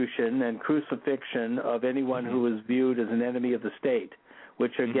execution and crucifixion of anyone who is viewed as an enemy of the state,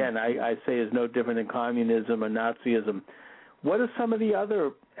 which, again, I say is no different than communism or Nazism. What are some of the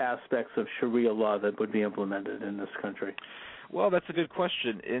other aspects of Sharia law that would be implemented in this country? Well, that's a good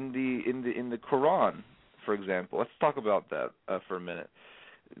question. In the Quran, for example, let's talk about that for a minute.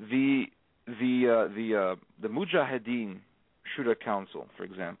 The Mujahideen Shura Council, for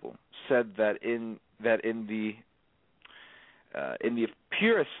example, said that in the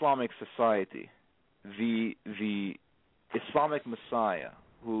pure Islamic society, the Islamic Messiah,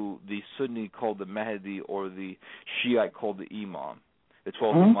 who the Sunni called the Mahdi or the Shiite called the Imam, the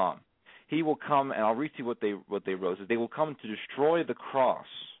 12th Imam, he will come, and I'll read to you what they wrote. They will come to destroy the cross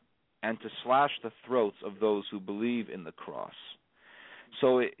and to slash the throats of those who believe in the cross.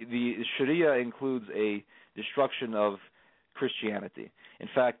 So the Sharia includes a destruction of Christianity. In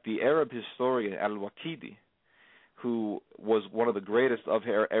fact, the Arab historian al-Waqidi, who was one of the greatest of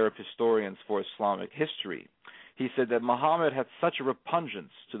Arab historians for Islamic history, he said that Muhammad had such a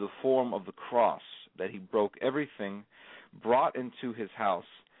repugnance to the form of the cross that he broke everything brought into his house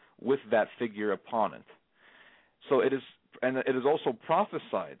with that figure upon it. So it is also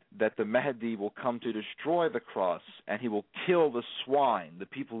prophesied that the Mahdi will come to destroy the cross, and he will kill the swine, the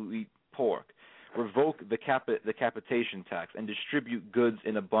people who eat pork, revoke the capitation tax, and distribute goods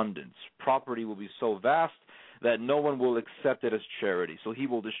in abundance. Property will be so vast that no one will accept it as charity. So he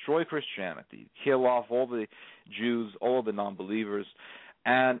will destroy Christianity, kill off all the Jews, all the non-believers,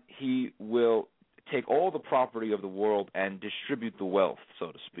 and he will take all the property of the world and distribute the wealth,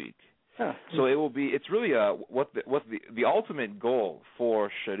 so to speak. Huh. So it's really the ultimate goal for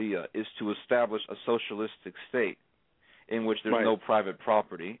Sharia is to establish a socialistic state in which there's no private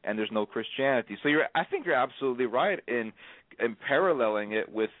property and there's no Christianity. So I think you're absolutely right in paralleling it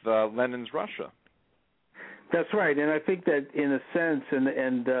with Lenin's Russia. That's right, and I think that in a sense,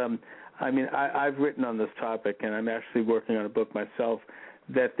 I've written on this topic, and I'm actually working on a book myself,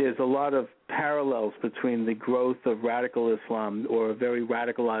 that there's a lot of parallels between the growth of radical Islam, or a very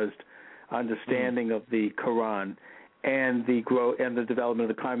radicalized understanding of the Quran, and the development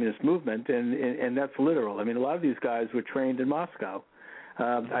of the communist movement, and that's literal. I mean, a lot of these guys were trained in Moscow.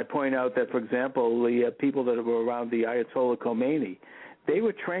 I point out that, for example, the people that were around the Ayatollah Khomeini, they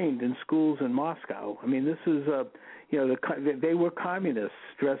were trained in schools in Moscow. I mean, this is they were communists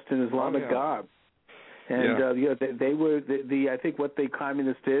dressed in Islamic garb, and they were I think what the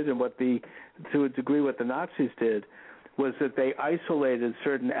communists did, and to a degree what the Nazis did, was that they isolated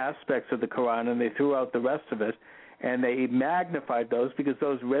certain aspects of the Quran and they threw out the rest of it, and they magnified those because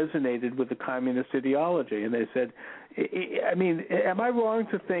those resonated with the communist ideology. And they said, I mean, am I wrong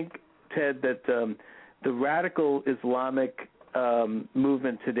to think, Ted, that the radical Islamic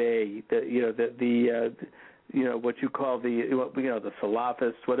movement today, what you call the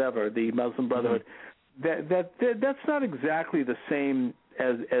Salafists, whatever, the Muslim Brotherhood, that's not exactly the same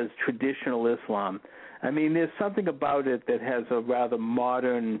as traditional Islam. I mean, there's something about it that has a rather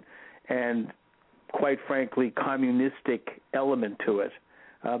modern and, quite frankly, communistic element to it,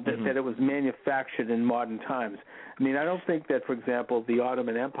 that it was manufactured in modern times. I mean, I don't think that, for example, the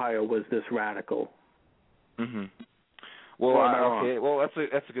Ottoman Empire was this radical. Well,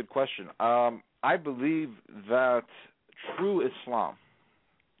 that's a good question. I believe that true Islam,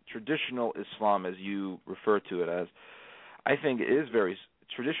 traditional Islam, as you refer to it as, I think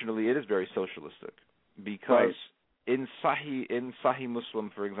traditionally it is very socialistic, because in Sahih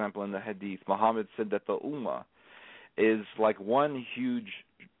Muslim, for example, in the Hadith, Muhammad said that the Ummah is like one huge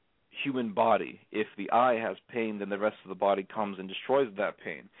human body. If the eye has pain, then the rest of the body comes and destroys that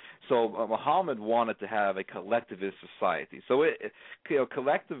pain. So Muhammad wanted to have a collectivist society. So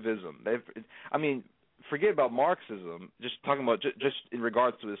collectivism, forget about Marxism, just talking about just in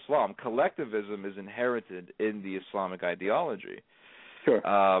regards to Islam, collectivism is inherited in the Islamic ideology. Sure.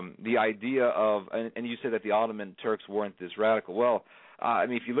 The idea of, and you said that the Ottoman Turks weren't this radical. Well,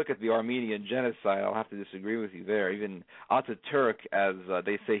 if you look at the Armenian genocide, I'll have to disagree with you there. Even Ataturk, as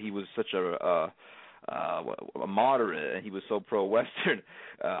they say, he was such a moderate, and he was so pro-Western.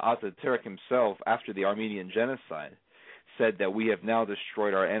 Ataturk himself, after the Armenian genocide, said that we have now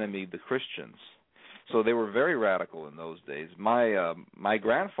destroyed our enemy, the Christians. So they were very radical in those days. My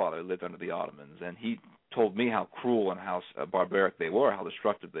grandfather lived under the Ottomans, and he told me how cruel and how barbaric they were, how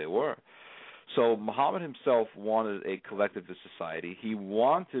destructive they were. So Muhammad himself wanted a collectivist society. He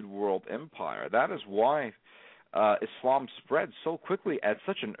wanted world empire. That is why Islam spread so quickly at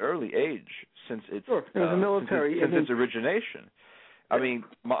such an early age, since its since its origination. I mean,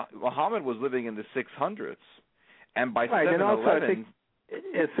 Muhammad was living in the 600s, and by 711.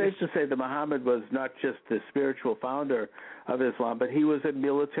 It's safe to say that Muhammad was not just the spiritual founder of Islam, but he was a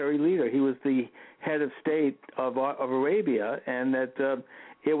military leader. He was the head of state of Arabia, and that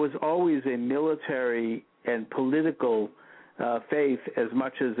it was always a military and political faith as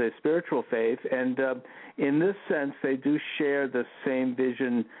much as a spiritual faith. And in this sense, they do share the same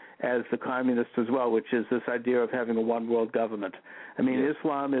vision as the communists as well, which is this idea of having a one-world government. I mean,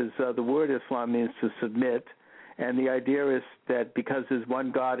 Islam is, the word Islam means to submit. And the idea is that because there's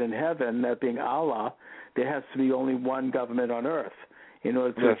one God in heaven, that being Allah, there has to be only one government on earth in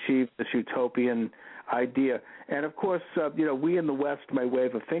order to achieve this utopian idea. And, of course, we in the West may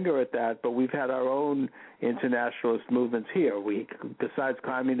wave a finger at that, but we've had our own internationalist movements here. Besides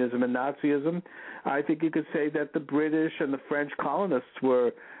communism and Nazism, I think you could say that the British and the French colonists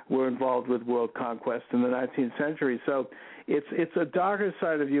were involved with world conquest in the 19th century. So it's a darker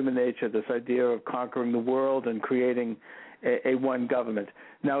side of human nature, this idea of conquering the world and creating a one government.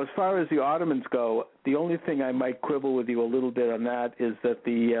 Now, as far as the Ottomans go, the only thing I might quibble with you a little bit on that is that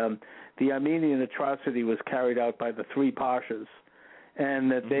the Armenian atrocity was carried out by the three pashas,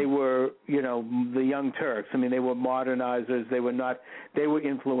 and that they were, the young Turks. I mean, they were modernizers. They were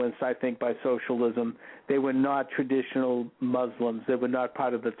influenced, I think, by socialism. They were not traditional Muslims. They were not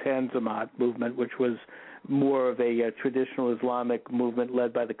part of the Tanzimat movement, which was more of a traditional Islamic movement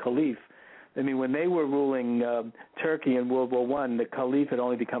led by the Caliph. I mean, when they were ruling Turkey in World War I, the Caliph had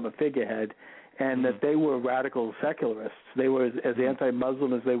only become a figurehead, and that they were radical secularists. They were as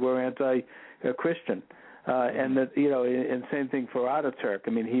anti-Muslim as they were anti-Christian. And that, and same thing for Ataturk. I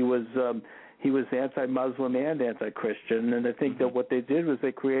mean, he was anti-Muslim and anti-Christian, and I think that what they did was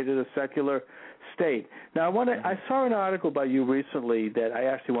they created a secular state. Now, I saw an article by you recently that I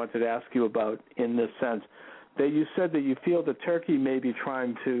actually wanted to ask you about in this sense, that you said that you feel that Turkey may be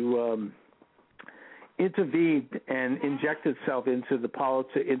trying to intervene and inject itself into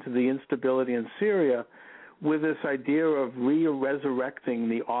the instability in Syria with this idea of resurrecting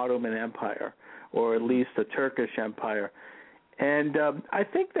the Ottoman Empire, or at least the Turkish Empire. And I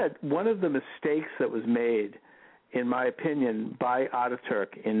think that one of the mistakes that was made, in my opinion, by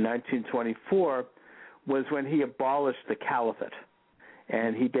Ataturk in 1924 was when he abolished the caliphate,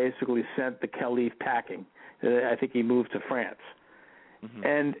 and he basically sent the caliph packing. I think he moved to France. Mm-hmm.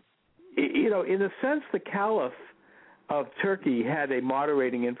 And, in a sense, the caliph of Turkey had a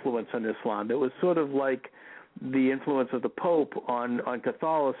moderating influence on Islam. It was sort of like the influence of the Pope on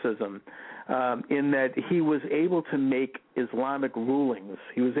Catholicism, in that he was able to make Islamic rulings.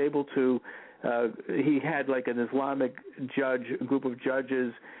 He was able to, he had like an Islamic group of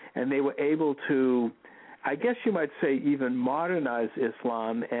judges, and they were able to, I guess you might say, even modernize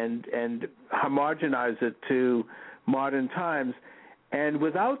Islam and homogenize it to modern times. And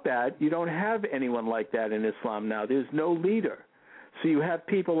without that, you don't have anyone like that in Islam now. There's no leader. So you have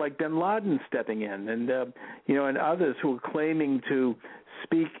people like bin Laden stepping in, and and others who are claiming to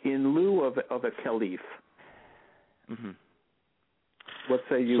speak in lieu of a caliph. Mm-hmm. What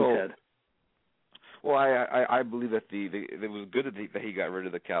say you, Ted? Well, I believe that it was good that he got rid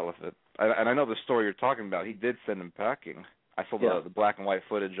of the caliphate. And I know the story you're talking about. He did send him packing. I saw the black and white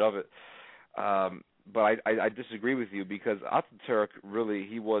footage of it. But I disagree with you, because Ataturk really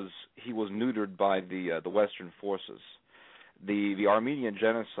he was neutered by the Western forces. The Armenian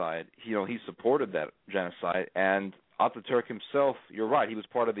genocide, he supported that genocide, and Ataturk himself, you're right, he was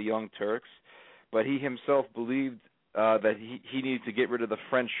part of the Young Turks, but he himself believed that he needed to get rid of the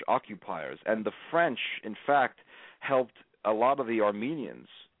French occupiers, and the French, in fact, helped a lot of the Armenians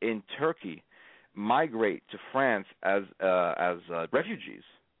in Turkey migrate to France as refugees.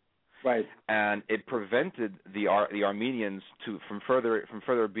 Right, and it prevented the Armenians from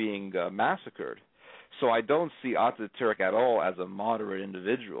further being massacred. So I don't see Ataturk at all as a moderate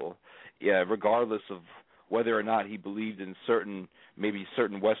individual, regardless of whether or not he believed in certain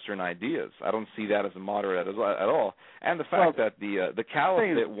Western ideas. I don't see that as a moderate at all. And the fact that the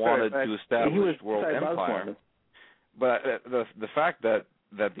caliphate wanted to establish world empire, but the fact that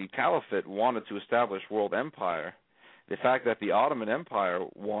the caliphate wanted to establish world empire. The fact that the Ottoman Empire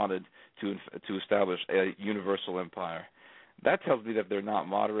wanted to establish a universal empire, that tells me that they're not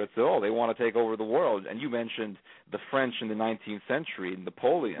moderates at all. They want to take over the world. And you mentioned the French in the 19th century,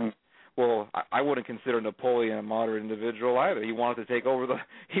 Napoleon. Mm. Well, I wouldn't consider Napoleon a moderate individual either. He wanted to take over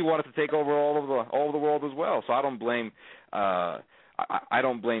all of the world as well. So I don't blame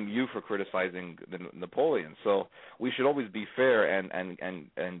you for criticizing Napoleon. So we should always be fair and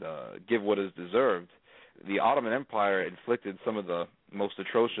give what is deserved. The Ottoman Empire inflicted some of the most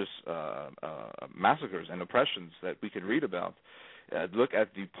atrocious massacres and oppressions that we could read about. Look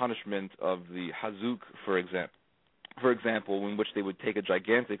at the punishment of the Hazuk, for example, in which they would take a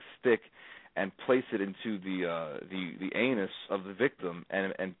gigantic stick and place it into the anus of the victim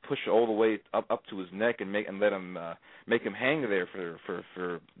and push it all the way up to his neck and let him hang there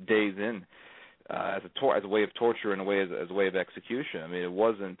for days in as a way of torture and as a way of execution. I mean, it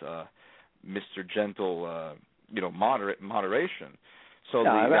wasn't Mr. Gentle, moderation. So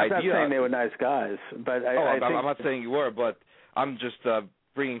I'm not saying they were nice guys, but I think I'm not saying you were, but I'm just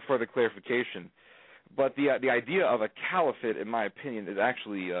bringing further clarification. But the idea of a caliphate, in my opinion, is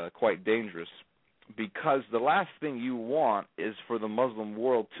actually quite dangerous, because the last thing you want is for the Muslim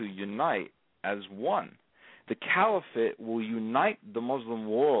world to unite as one. The caliphate will unite the Muslim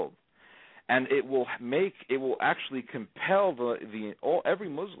world, and it will actually compel every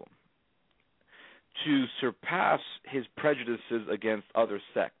Muslim to surpass his prejudices against other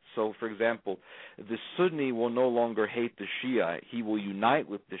sects. So, for example, the Sunni will no longer hate the Shiite. He will unite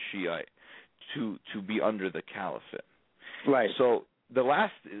with the Shiite to be under the caliphate. Right. So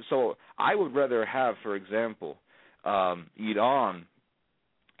I would rather have, for example, Iran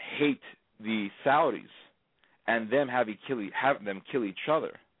hate the Saudis and them have them kill each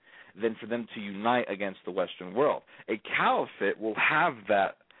other than for them to unite against the Western world. A caliphate will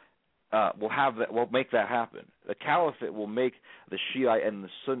make that happen. The caliphate will make the Shiite and the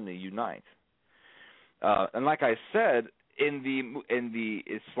Sunni unite. And like I said, in the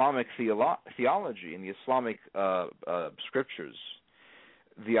Islamic theology, in the Islamic scriptures,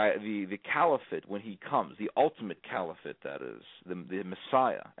 the caliphate, when he comes, the ultimate caliphate, that is, the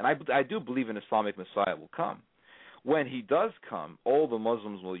Messiah, and I do believe an Islamic Messiah will come. When he does come, all the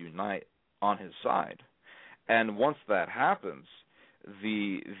Muslims will unite on his side. And once that happens,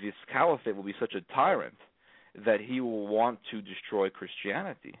 this caliphate will be such a tyrant that he will want to destroy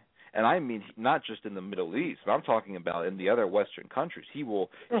Christianity. And I mean not just in the Middle East, but I'm talking about in the other Western countries. He will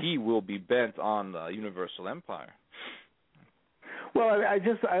be bent on universal empire. Well,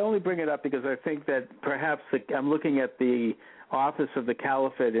 I only bring it up because I think that perhaps I'm looking at the office of the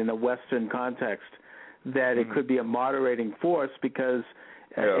caliphate in a Western context, that it could be a moderating force, because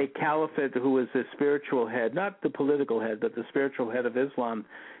a caliphate who is the spiritual head, not the political head, but the spiritual head of Islam,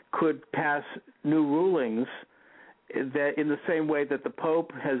 could pass new rulings that in the same way that the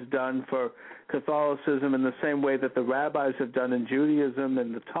Pope has done for Catholicism, in the same way that the rabbis have done in Judaism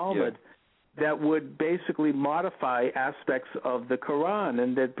and the Talmud, that would basically modify aspects of the Quran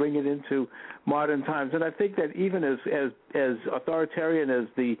and that bring it into modern times. And I think that even as authoritarian as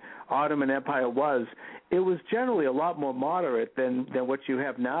the Ottoman Empire was, it was generally a lot more moderate than what you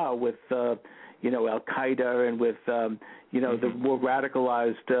have now with Al-Qaeda and with the more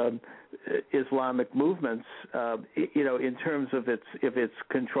radicalized Islamic movements, in terms of its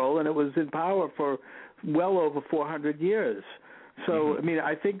control, and it was in power for well over 400 years. So, I mean,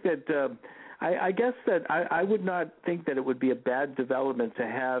 I think that I guess that I would not think that it would be a bad development to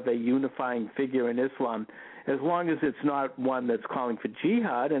have a unifying figure in Islam, as long as it's not one that's calling for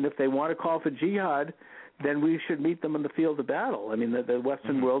jihad. And if they want to call for jihad, then we should meet them in the field of battle. I mean, the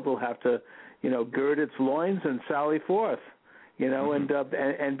Western world will have to, gird its loins and sally forth,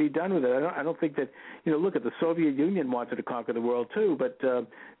 and be done with it. I don't think that, look at the Soviet Union wanted to conquer the world too, but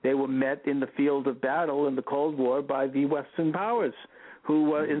they were met in the field of battle in the Cold War by the Western powers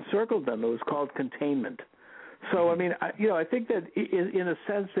who encircled them. It was called containment. So, I mean, I think that in a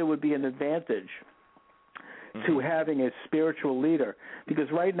sense there would be an advantage to having a spiritual leader, because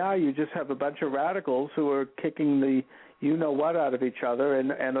right now you just have a bunch of radicals who are kicking the you-know-what out of each other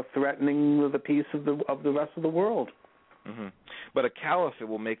and are threatening the peace of the rest of the world. But a caliphate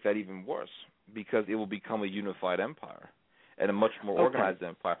will make that even worse, because it will become a unified empire and a much more organized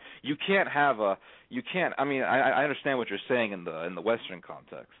empire. You can't have I mean, I understand what you're saying in the Western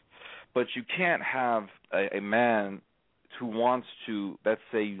context, but you can't have a man who wants to, let's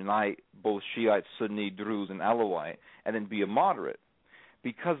say, unite both Shiite, Sunni, Druze, and Alawite, and then be a moderate,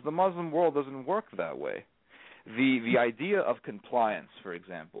 because the Muslim world doesn't work that way. The idea of compliance, for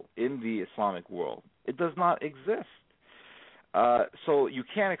example, in the Islamic world, it does not exist. So you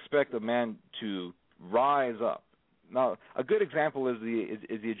can't expect a man to rise up. Now, a good example is the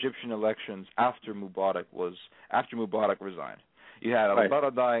Egyptian elections after Mubarak resigned. You had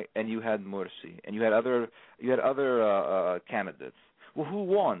al-Baradei and you had Morsi, and you had other candidates. Well, who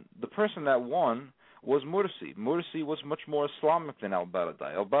won? The person that won was Morsi. Morsi was much more Islamic than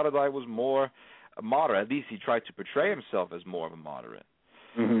al-Baradei. Al-Baradei was more moderate. At least he tried to portray himself as more of a moderate.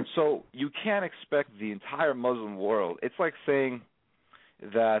 So you can't expect the entire Muslim world. It's like saying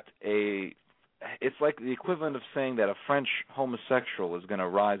that it's like the equivalent of saying that a French homosexual is going to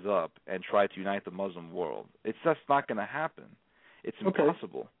rise up and try to unite the Muslim world. It's just not going to happen. It's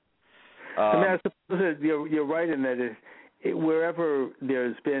impossible. I mean, I suppose you're right in that wherever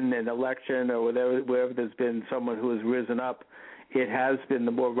there's been an election or wherever there's been someone who has risen up, it has been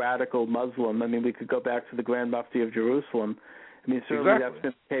the more radical Muslim. I mean, we could go back to the Grand Mufti of Jerusalem. I mean, certainly that's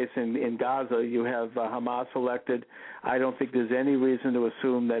been the case in Gaza. You have Hamas elected. I don't think there's any reason to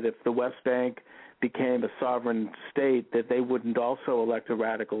assume that if the West Bank became a sovereign state, that they wouldn't also elect a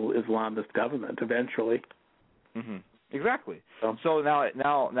radical Islamist government eventually. Exactly. So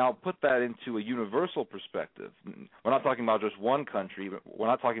now put that into a universal perspective. We're not talking about just one country. We're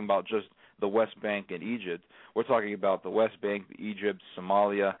not talking about just the West Bank and Egypt. We're talking about the West Bank, Egypt,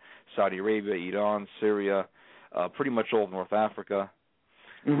 Somalia, Saudi Arabia, Iran, Syria, pretty much all of North Africa.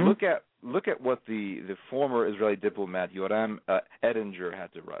 Look at what the former Israeli diplomat Yoram Edinger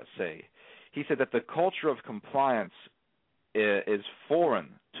had to say. He said that the culture of compliance is foreign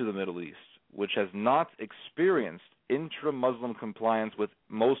to the Middle East, which has not experienced intra-Muslim compliance with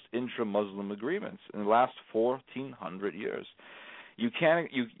most intra-Muslim agreements in the last 1,400 years.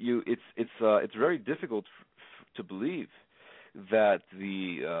 It's very difficult to believe that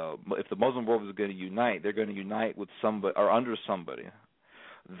if the Muslim world is going to unite, they're going to unite with somebody or under somebody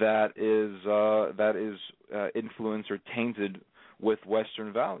that is influenced or tainted with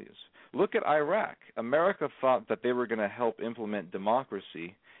Western values. Look at Iraq. America thought that they were going to help implement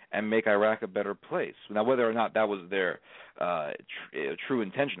democracy and make Iraq a better place. Now, whether or not that was their true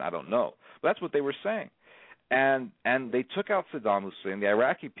intention, I don't know. But that's what they were saying. And they took out Saddam Hussein. The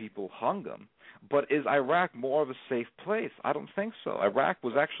Iraqi people hung him. But is Iraq more of a safe place? I don't think so. Iraq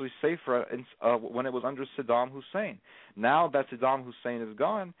was actually safer when it was under Saddam Hussein. Now that Saddam Hussein is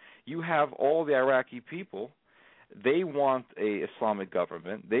gone, you have all the Iraqi people. They want a Islamic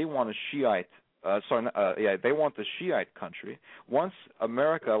government. They want a Shiite. They want the Shiite country. Once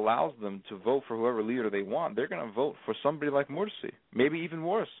America allows them to vote for whoever leader they want, they're going to vote for somebody like Morsi, maybe even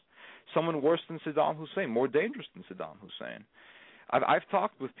worse, someone worse than Saddam Hussein, more dangerous than Saddam Hussein. I've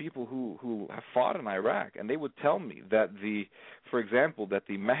talked with people who have fought in Iraq, and they would tell me that for example, that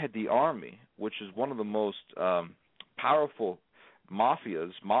the Mahdi army, which is one of the most powerful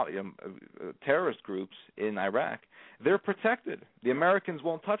mafias, terrorist groups in Iraq, they're protected. The Americans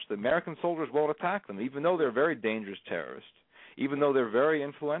won't touch them. American soldiers won't attack them, even though they're very dangerous terrorists, even though they're very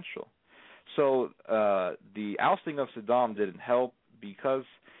influential. So the ousting of Saddam didn't help because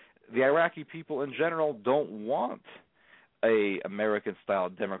the Iraqi people in general don't want a American-style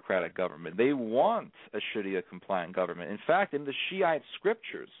democratic government. They want a Sharia-compliant government. In fact, in the Shiite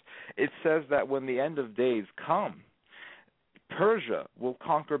scriptures, it says that when the end of days come, Persia will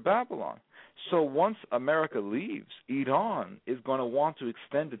conquer Babylon. So once America leaves, Iran is going to want to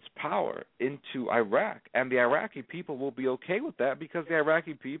extend its power into Iraq, and the Iraqi people will be okay with that because the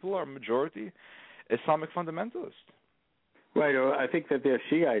Iraqi people are majority Islamic fundamentalists. Right, or I think that they're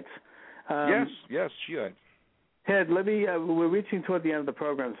Shiites. Yes, Shiites. Ted, we're reaching toward the end of the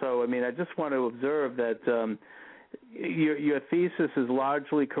program, so I just want to observe that your thesis is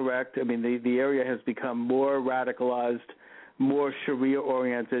largely correct. The area has become more radicalized, more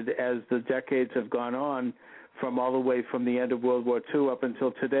Sharia-oriented as the decades have gone on, from all the way from the end of World War II up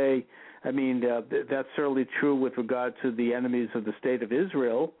until today. That's certainly true with regard to the enemies of the State of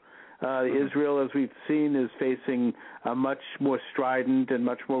Israel. Israel, as we've seen, is facing a much more strident and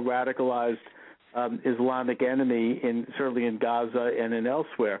much more radicalized Islamic enemy, certainly in Gaza and in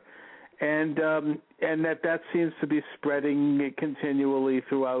elsewhere, and that seems to be spreading continually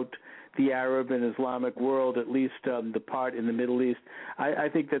throughout the Arab and Islamic world, at least the part in the Middle East. I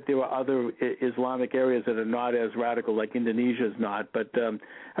think that there are other Islamic areas that are not as radical, like Indonesia is not, but I'm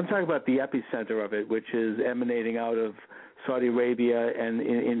talking about the epicenter of it, which is emanating out of Saudi Arabia and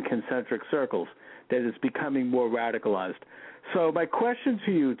in concentric circles, that is becoming more radicalized. So my question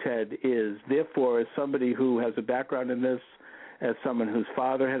to you, Ted, is, therefore, as somebody who has a background in this, as someone whose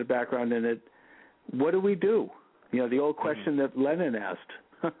father had a background in it, what do we do? The old question that Lenin asked,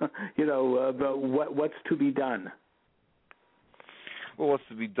 about what's to be done? Well, what's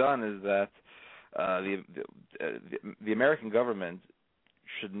to be done is that the American government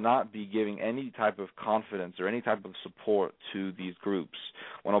should not be giving any type of confidence or any type of support to these groups.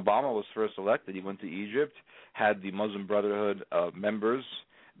 When Obama was first elected, he went to Egypt, had the Muslim Brotherhood members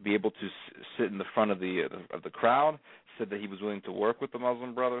be able to sit in the front of the crowd, said that he was willing to work with the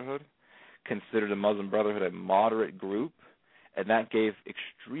Muslim Brotherhood, considered the Muslim Brotherhood a moderate group, and that gave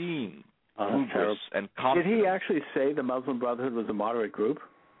extreme hubris and confidence. Did he actually say the Muslim Brotherhood was a moderate group?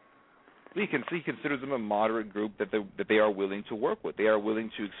 He considers them a moderate group that they are willing to work with. They are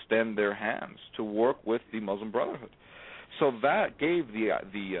willing to extend their hands to work with the Muslim Brotherhood. So that gave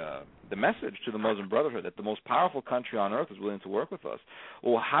the message to the Muslim Brotherhood that the most powerful country on earth is willing to work with us.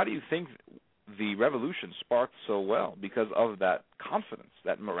 Well, how do you think the revolution sparked so well? Because of that confidence,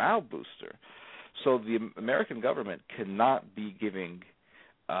 that morale booster. So the American government cannot be giving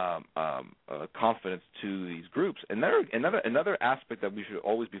confidence to these groups. Another aspect that we should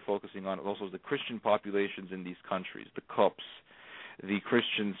always be focusing on also is the Christian populations in these countries, the Copts, the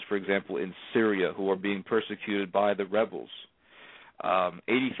Christians, for example, in Syria who are being persecuted by the rebels.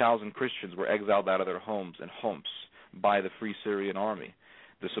 80,000 Christians were exiled out of their homes in Homs by the Free Syrian Army,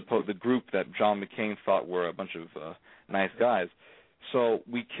 the group that John McCain thought were a bunch of nice guys. So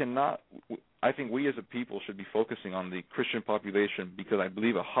we cannot. I think we as a people should be focusing on the Christian population because I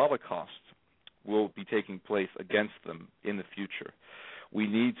believe a Holocaust will be taking place against them in the future. We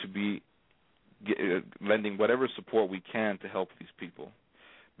need to be lending whatever support we can to help these people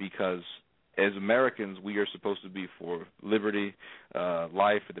because as Americans, we are supposed to be for liberty,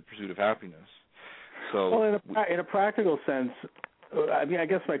 life, and the pursuit of happiness. So, well, in a practical sense, I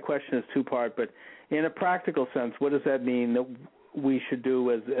guess my question is two-part, but in a practical sense, what does that mean that we should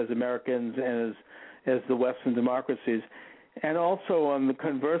do as Americans and as the Western democracies? And also,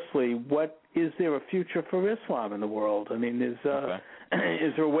 conversely, is there a future for Islam in the world? Is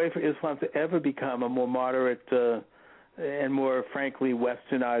there a way for Islam to ever become a more moderate and more, frankly,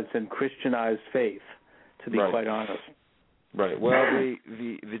 Westernized and Christianized faith, to be quite honest? Right. Well,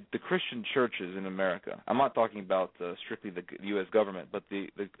 the Christian churches in America, I'm not talking about strictly the U.S. government, but the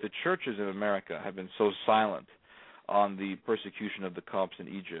churches in America have been so silent on the persecution of the Copts in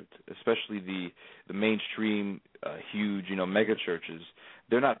Egypt, especially the mainstream, huge, mega churches.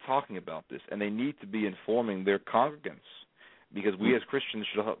 They're not talking about this, and they need to be informing their congregants because we as Christians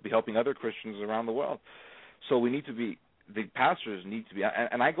should be helping other Christians around the world. So we need to be. The pastors need to be,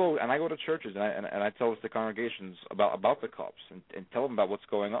 and I go to churches and I tell the congregations about the Copts and tell them about what's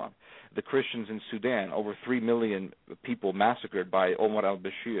going on. The Christians in Sudan, over 3 million people massacred by Omar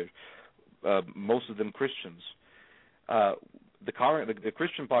al-Bashir, most of them Christians. the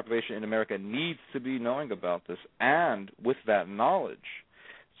Christian population in America needs to be knowing about this, and with that knowledge,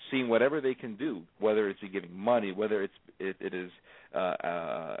 seeing whatever they can do, whether it's giving money, whether it is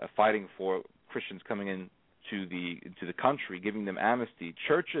fighting for Christians coming into the country, giving them amnesty.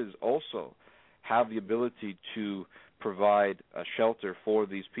 Churches also have the ability to provide a shelter for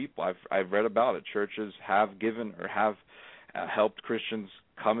these people. I've read about it. Churches have given or have helped Christians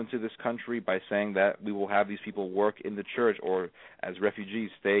come into this country by saying that we will have these people work in the church, or as refugees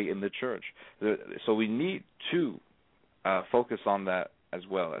stay in the church. So we need to focus on that as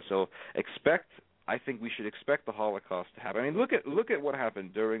well. So I think we should expect the Holocaust to happen. I mean, look at what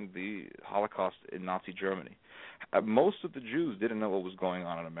happened during the Holocaust in Nazi Germany. Most of the Jews didn't know what was going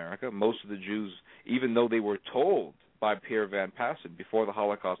on in America. Most of the Jews, even though they were told by Pierre Van Passen before the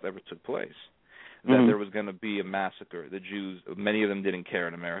Holocaust ever took place that there was going to be a massacre, the Jews, many of them didn't care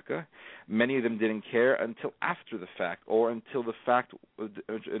in America. Many of them didn't care until after the fact, or until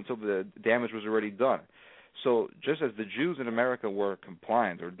the damage was already done. So just as the Jews in America were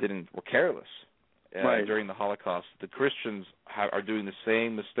compliant or were careless during the Holocaust, the Christians are doing the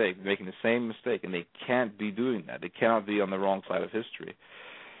same mistake, making the same mistake, and they can't be doing that. They cannot be on the wrong side of history.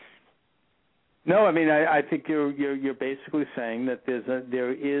 No, I mean, I think you're basically saying that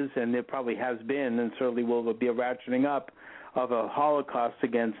there is, and there probably has been, and certainly will be a ratcheting up of a Holocaust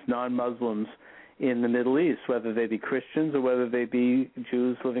against non-Muslims in the Middle East, whether they be Christians or whether they be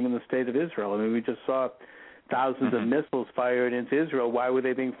Jews living in the state of Israel. I mean, we just saw thousands of missiles fired into Israel. Why were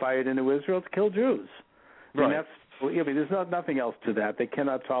they being fired into Israel? To kill Jews. Right. There's nothing else to that. They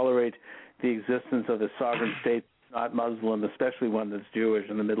cannot tolerate the existence of a sovereign state not Muslim, especially one that's Jewish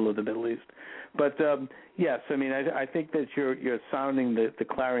in the middle of the Middle East. But yes, I mean, I think that you're sounding the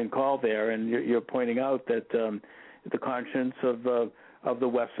clarion call there, and you're pointing out that the conscience of the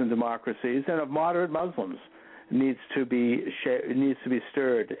Western democracies and of moderate Muslims needs to be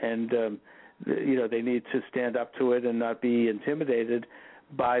stirred, and they need to stand up to it and not be intimidated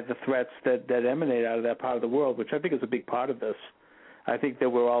by the threats that emanate out of that part of the world, which I think is a big part of this. I think that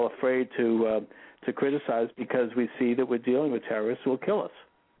we're all afraid to criticize because we see that we're dealing with terrorists who will kill us.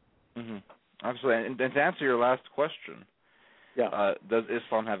 Mm-hmm. Absolutely. And to answer your last question, does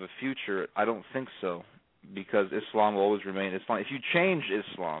Islam have a future? I don't think so, because Islam will always remain Islam. If you change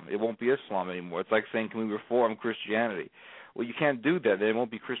Islam, it won't be Islam anymore. It's like saying, can we reform Christianity? Well, you can't do that. Then it won't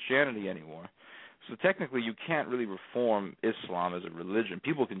be Christianity anymore. So technically, you can't really reform Islam as a religion.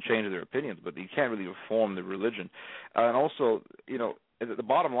 People can change their opinions, but you can't really reform the religion. And also, the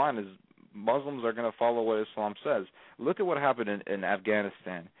bottom line is Muslims are going to follow what Islam says. Look at what happened in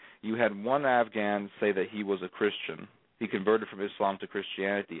Afghanistan. You had one Afghan say that he was a Christian. He converted from Islam to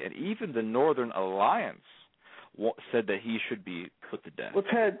Christianity. And even the Northern Alliance said that he should be put to death. Well,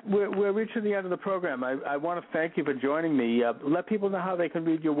 Ted, we're reaching the end of the program. I want to thank you for joining me. Let people know how they can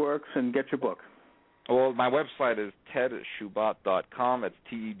read your works and get your book. Well, my website is tedshoebat.com. That's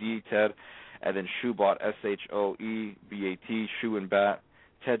T-E-D, Ted, and then Shoebat, S-H-O-E-B-A-T, Shoe and Bat,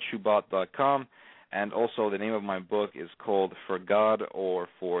 tedshoebat.com. And also the name of my book is called For God or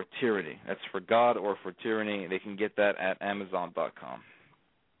For Tyranny. That's For God or For Tyranny. They can get that at Amazon.com.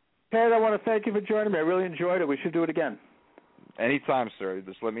 Ted, I want to thank you for joining me. I really enjoyed it. We should do it again. Anytime, sir.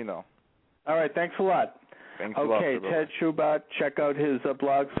 Just let me know. All right. Thanks a lot. Thanks a lot. Okay, Ted Shoebat. Check out his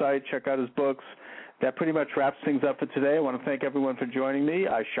blog site. Check out his books. That pretty much wraps things up for today. I want to thank everyone for joining me.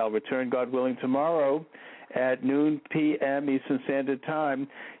 I shall return, God willing, tomorrow at noon p.m. Eastern Standard Time.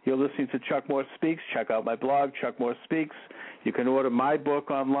 You're listening to Chuck Morse Speaks. Check out my blog, Chuck Morse Speaks. You can order my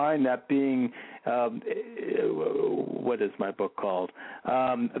book online, that being, what is my book called?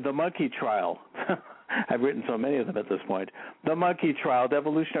 The Monkey Trial. I've written so many of them at this point. The Monkey Trial, The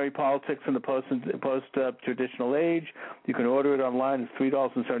Evolutionary Politics in the Post-Traditional Age. You can order it online. It's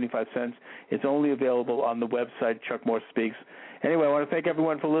 $3.75. It's only available on the website, Chuck Morse Speaks. Anyway, I want to thank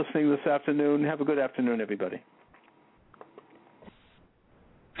everyone for listening this afternoon. Have a good afternoon, everybody.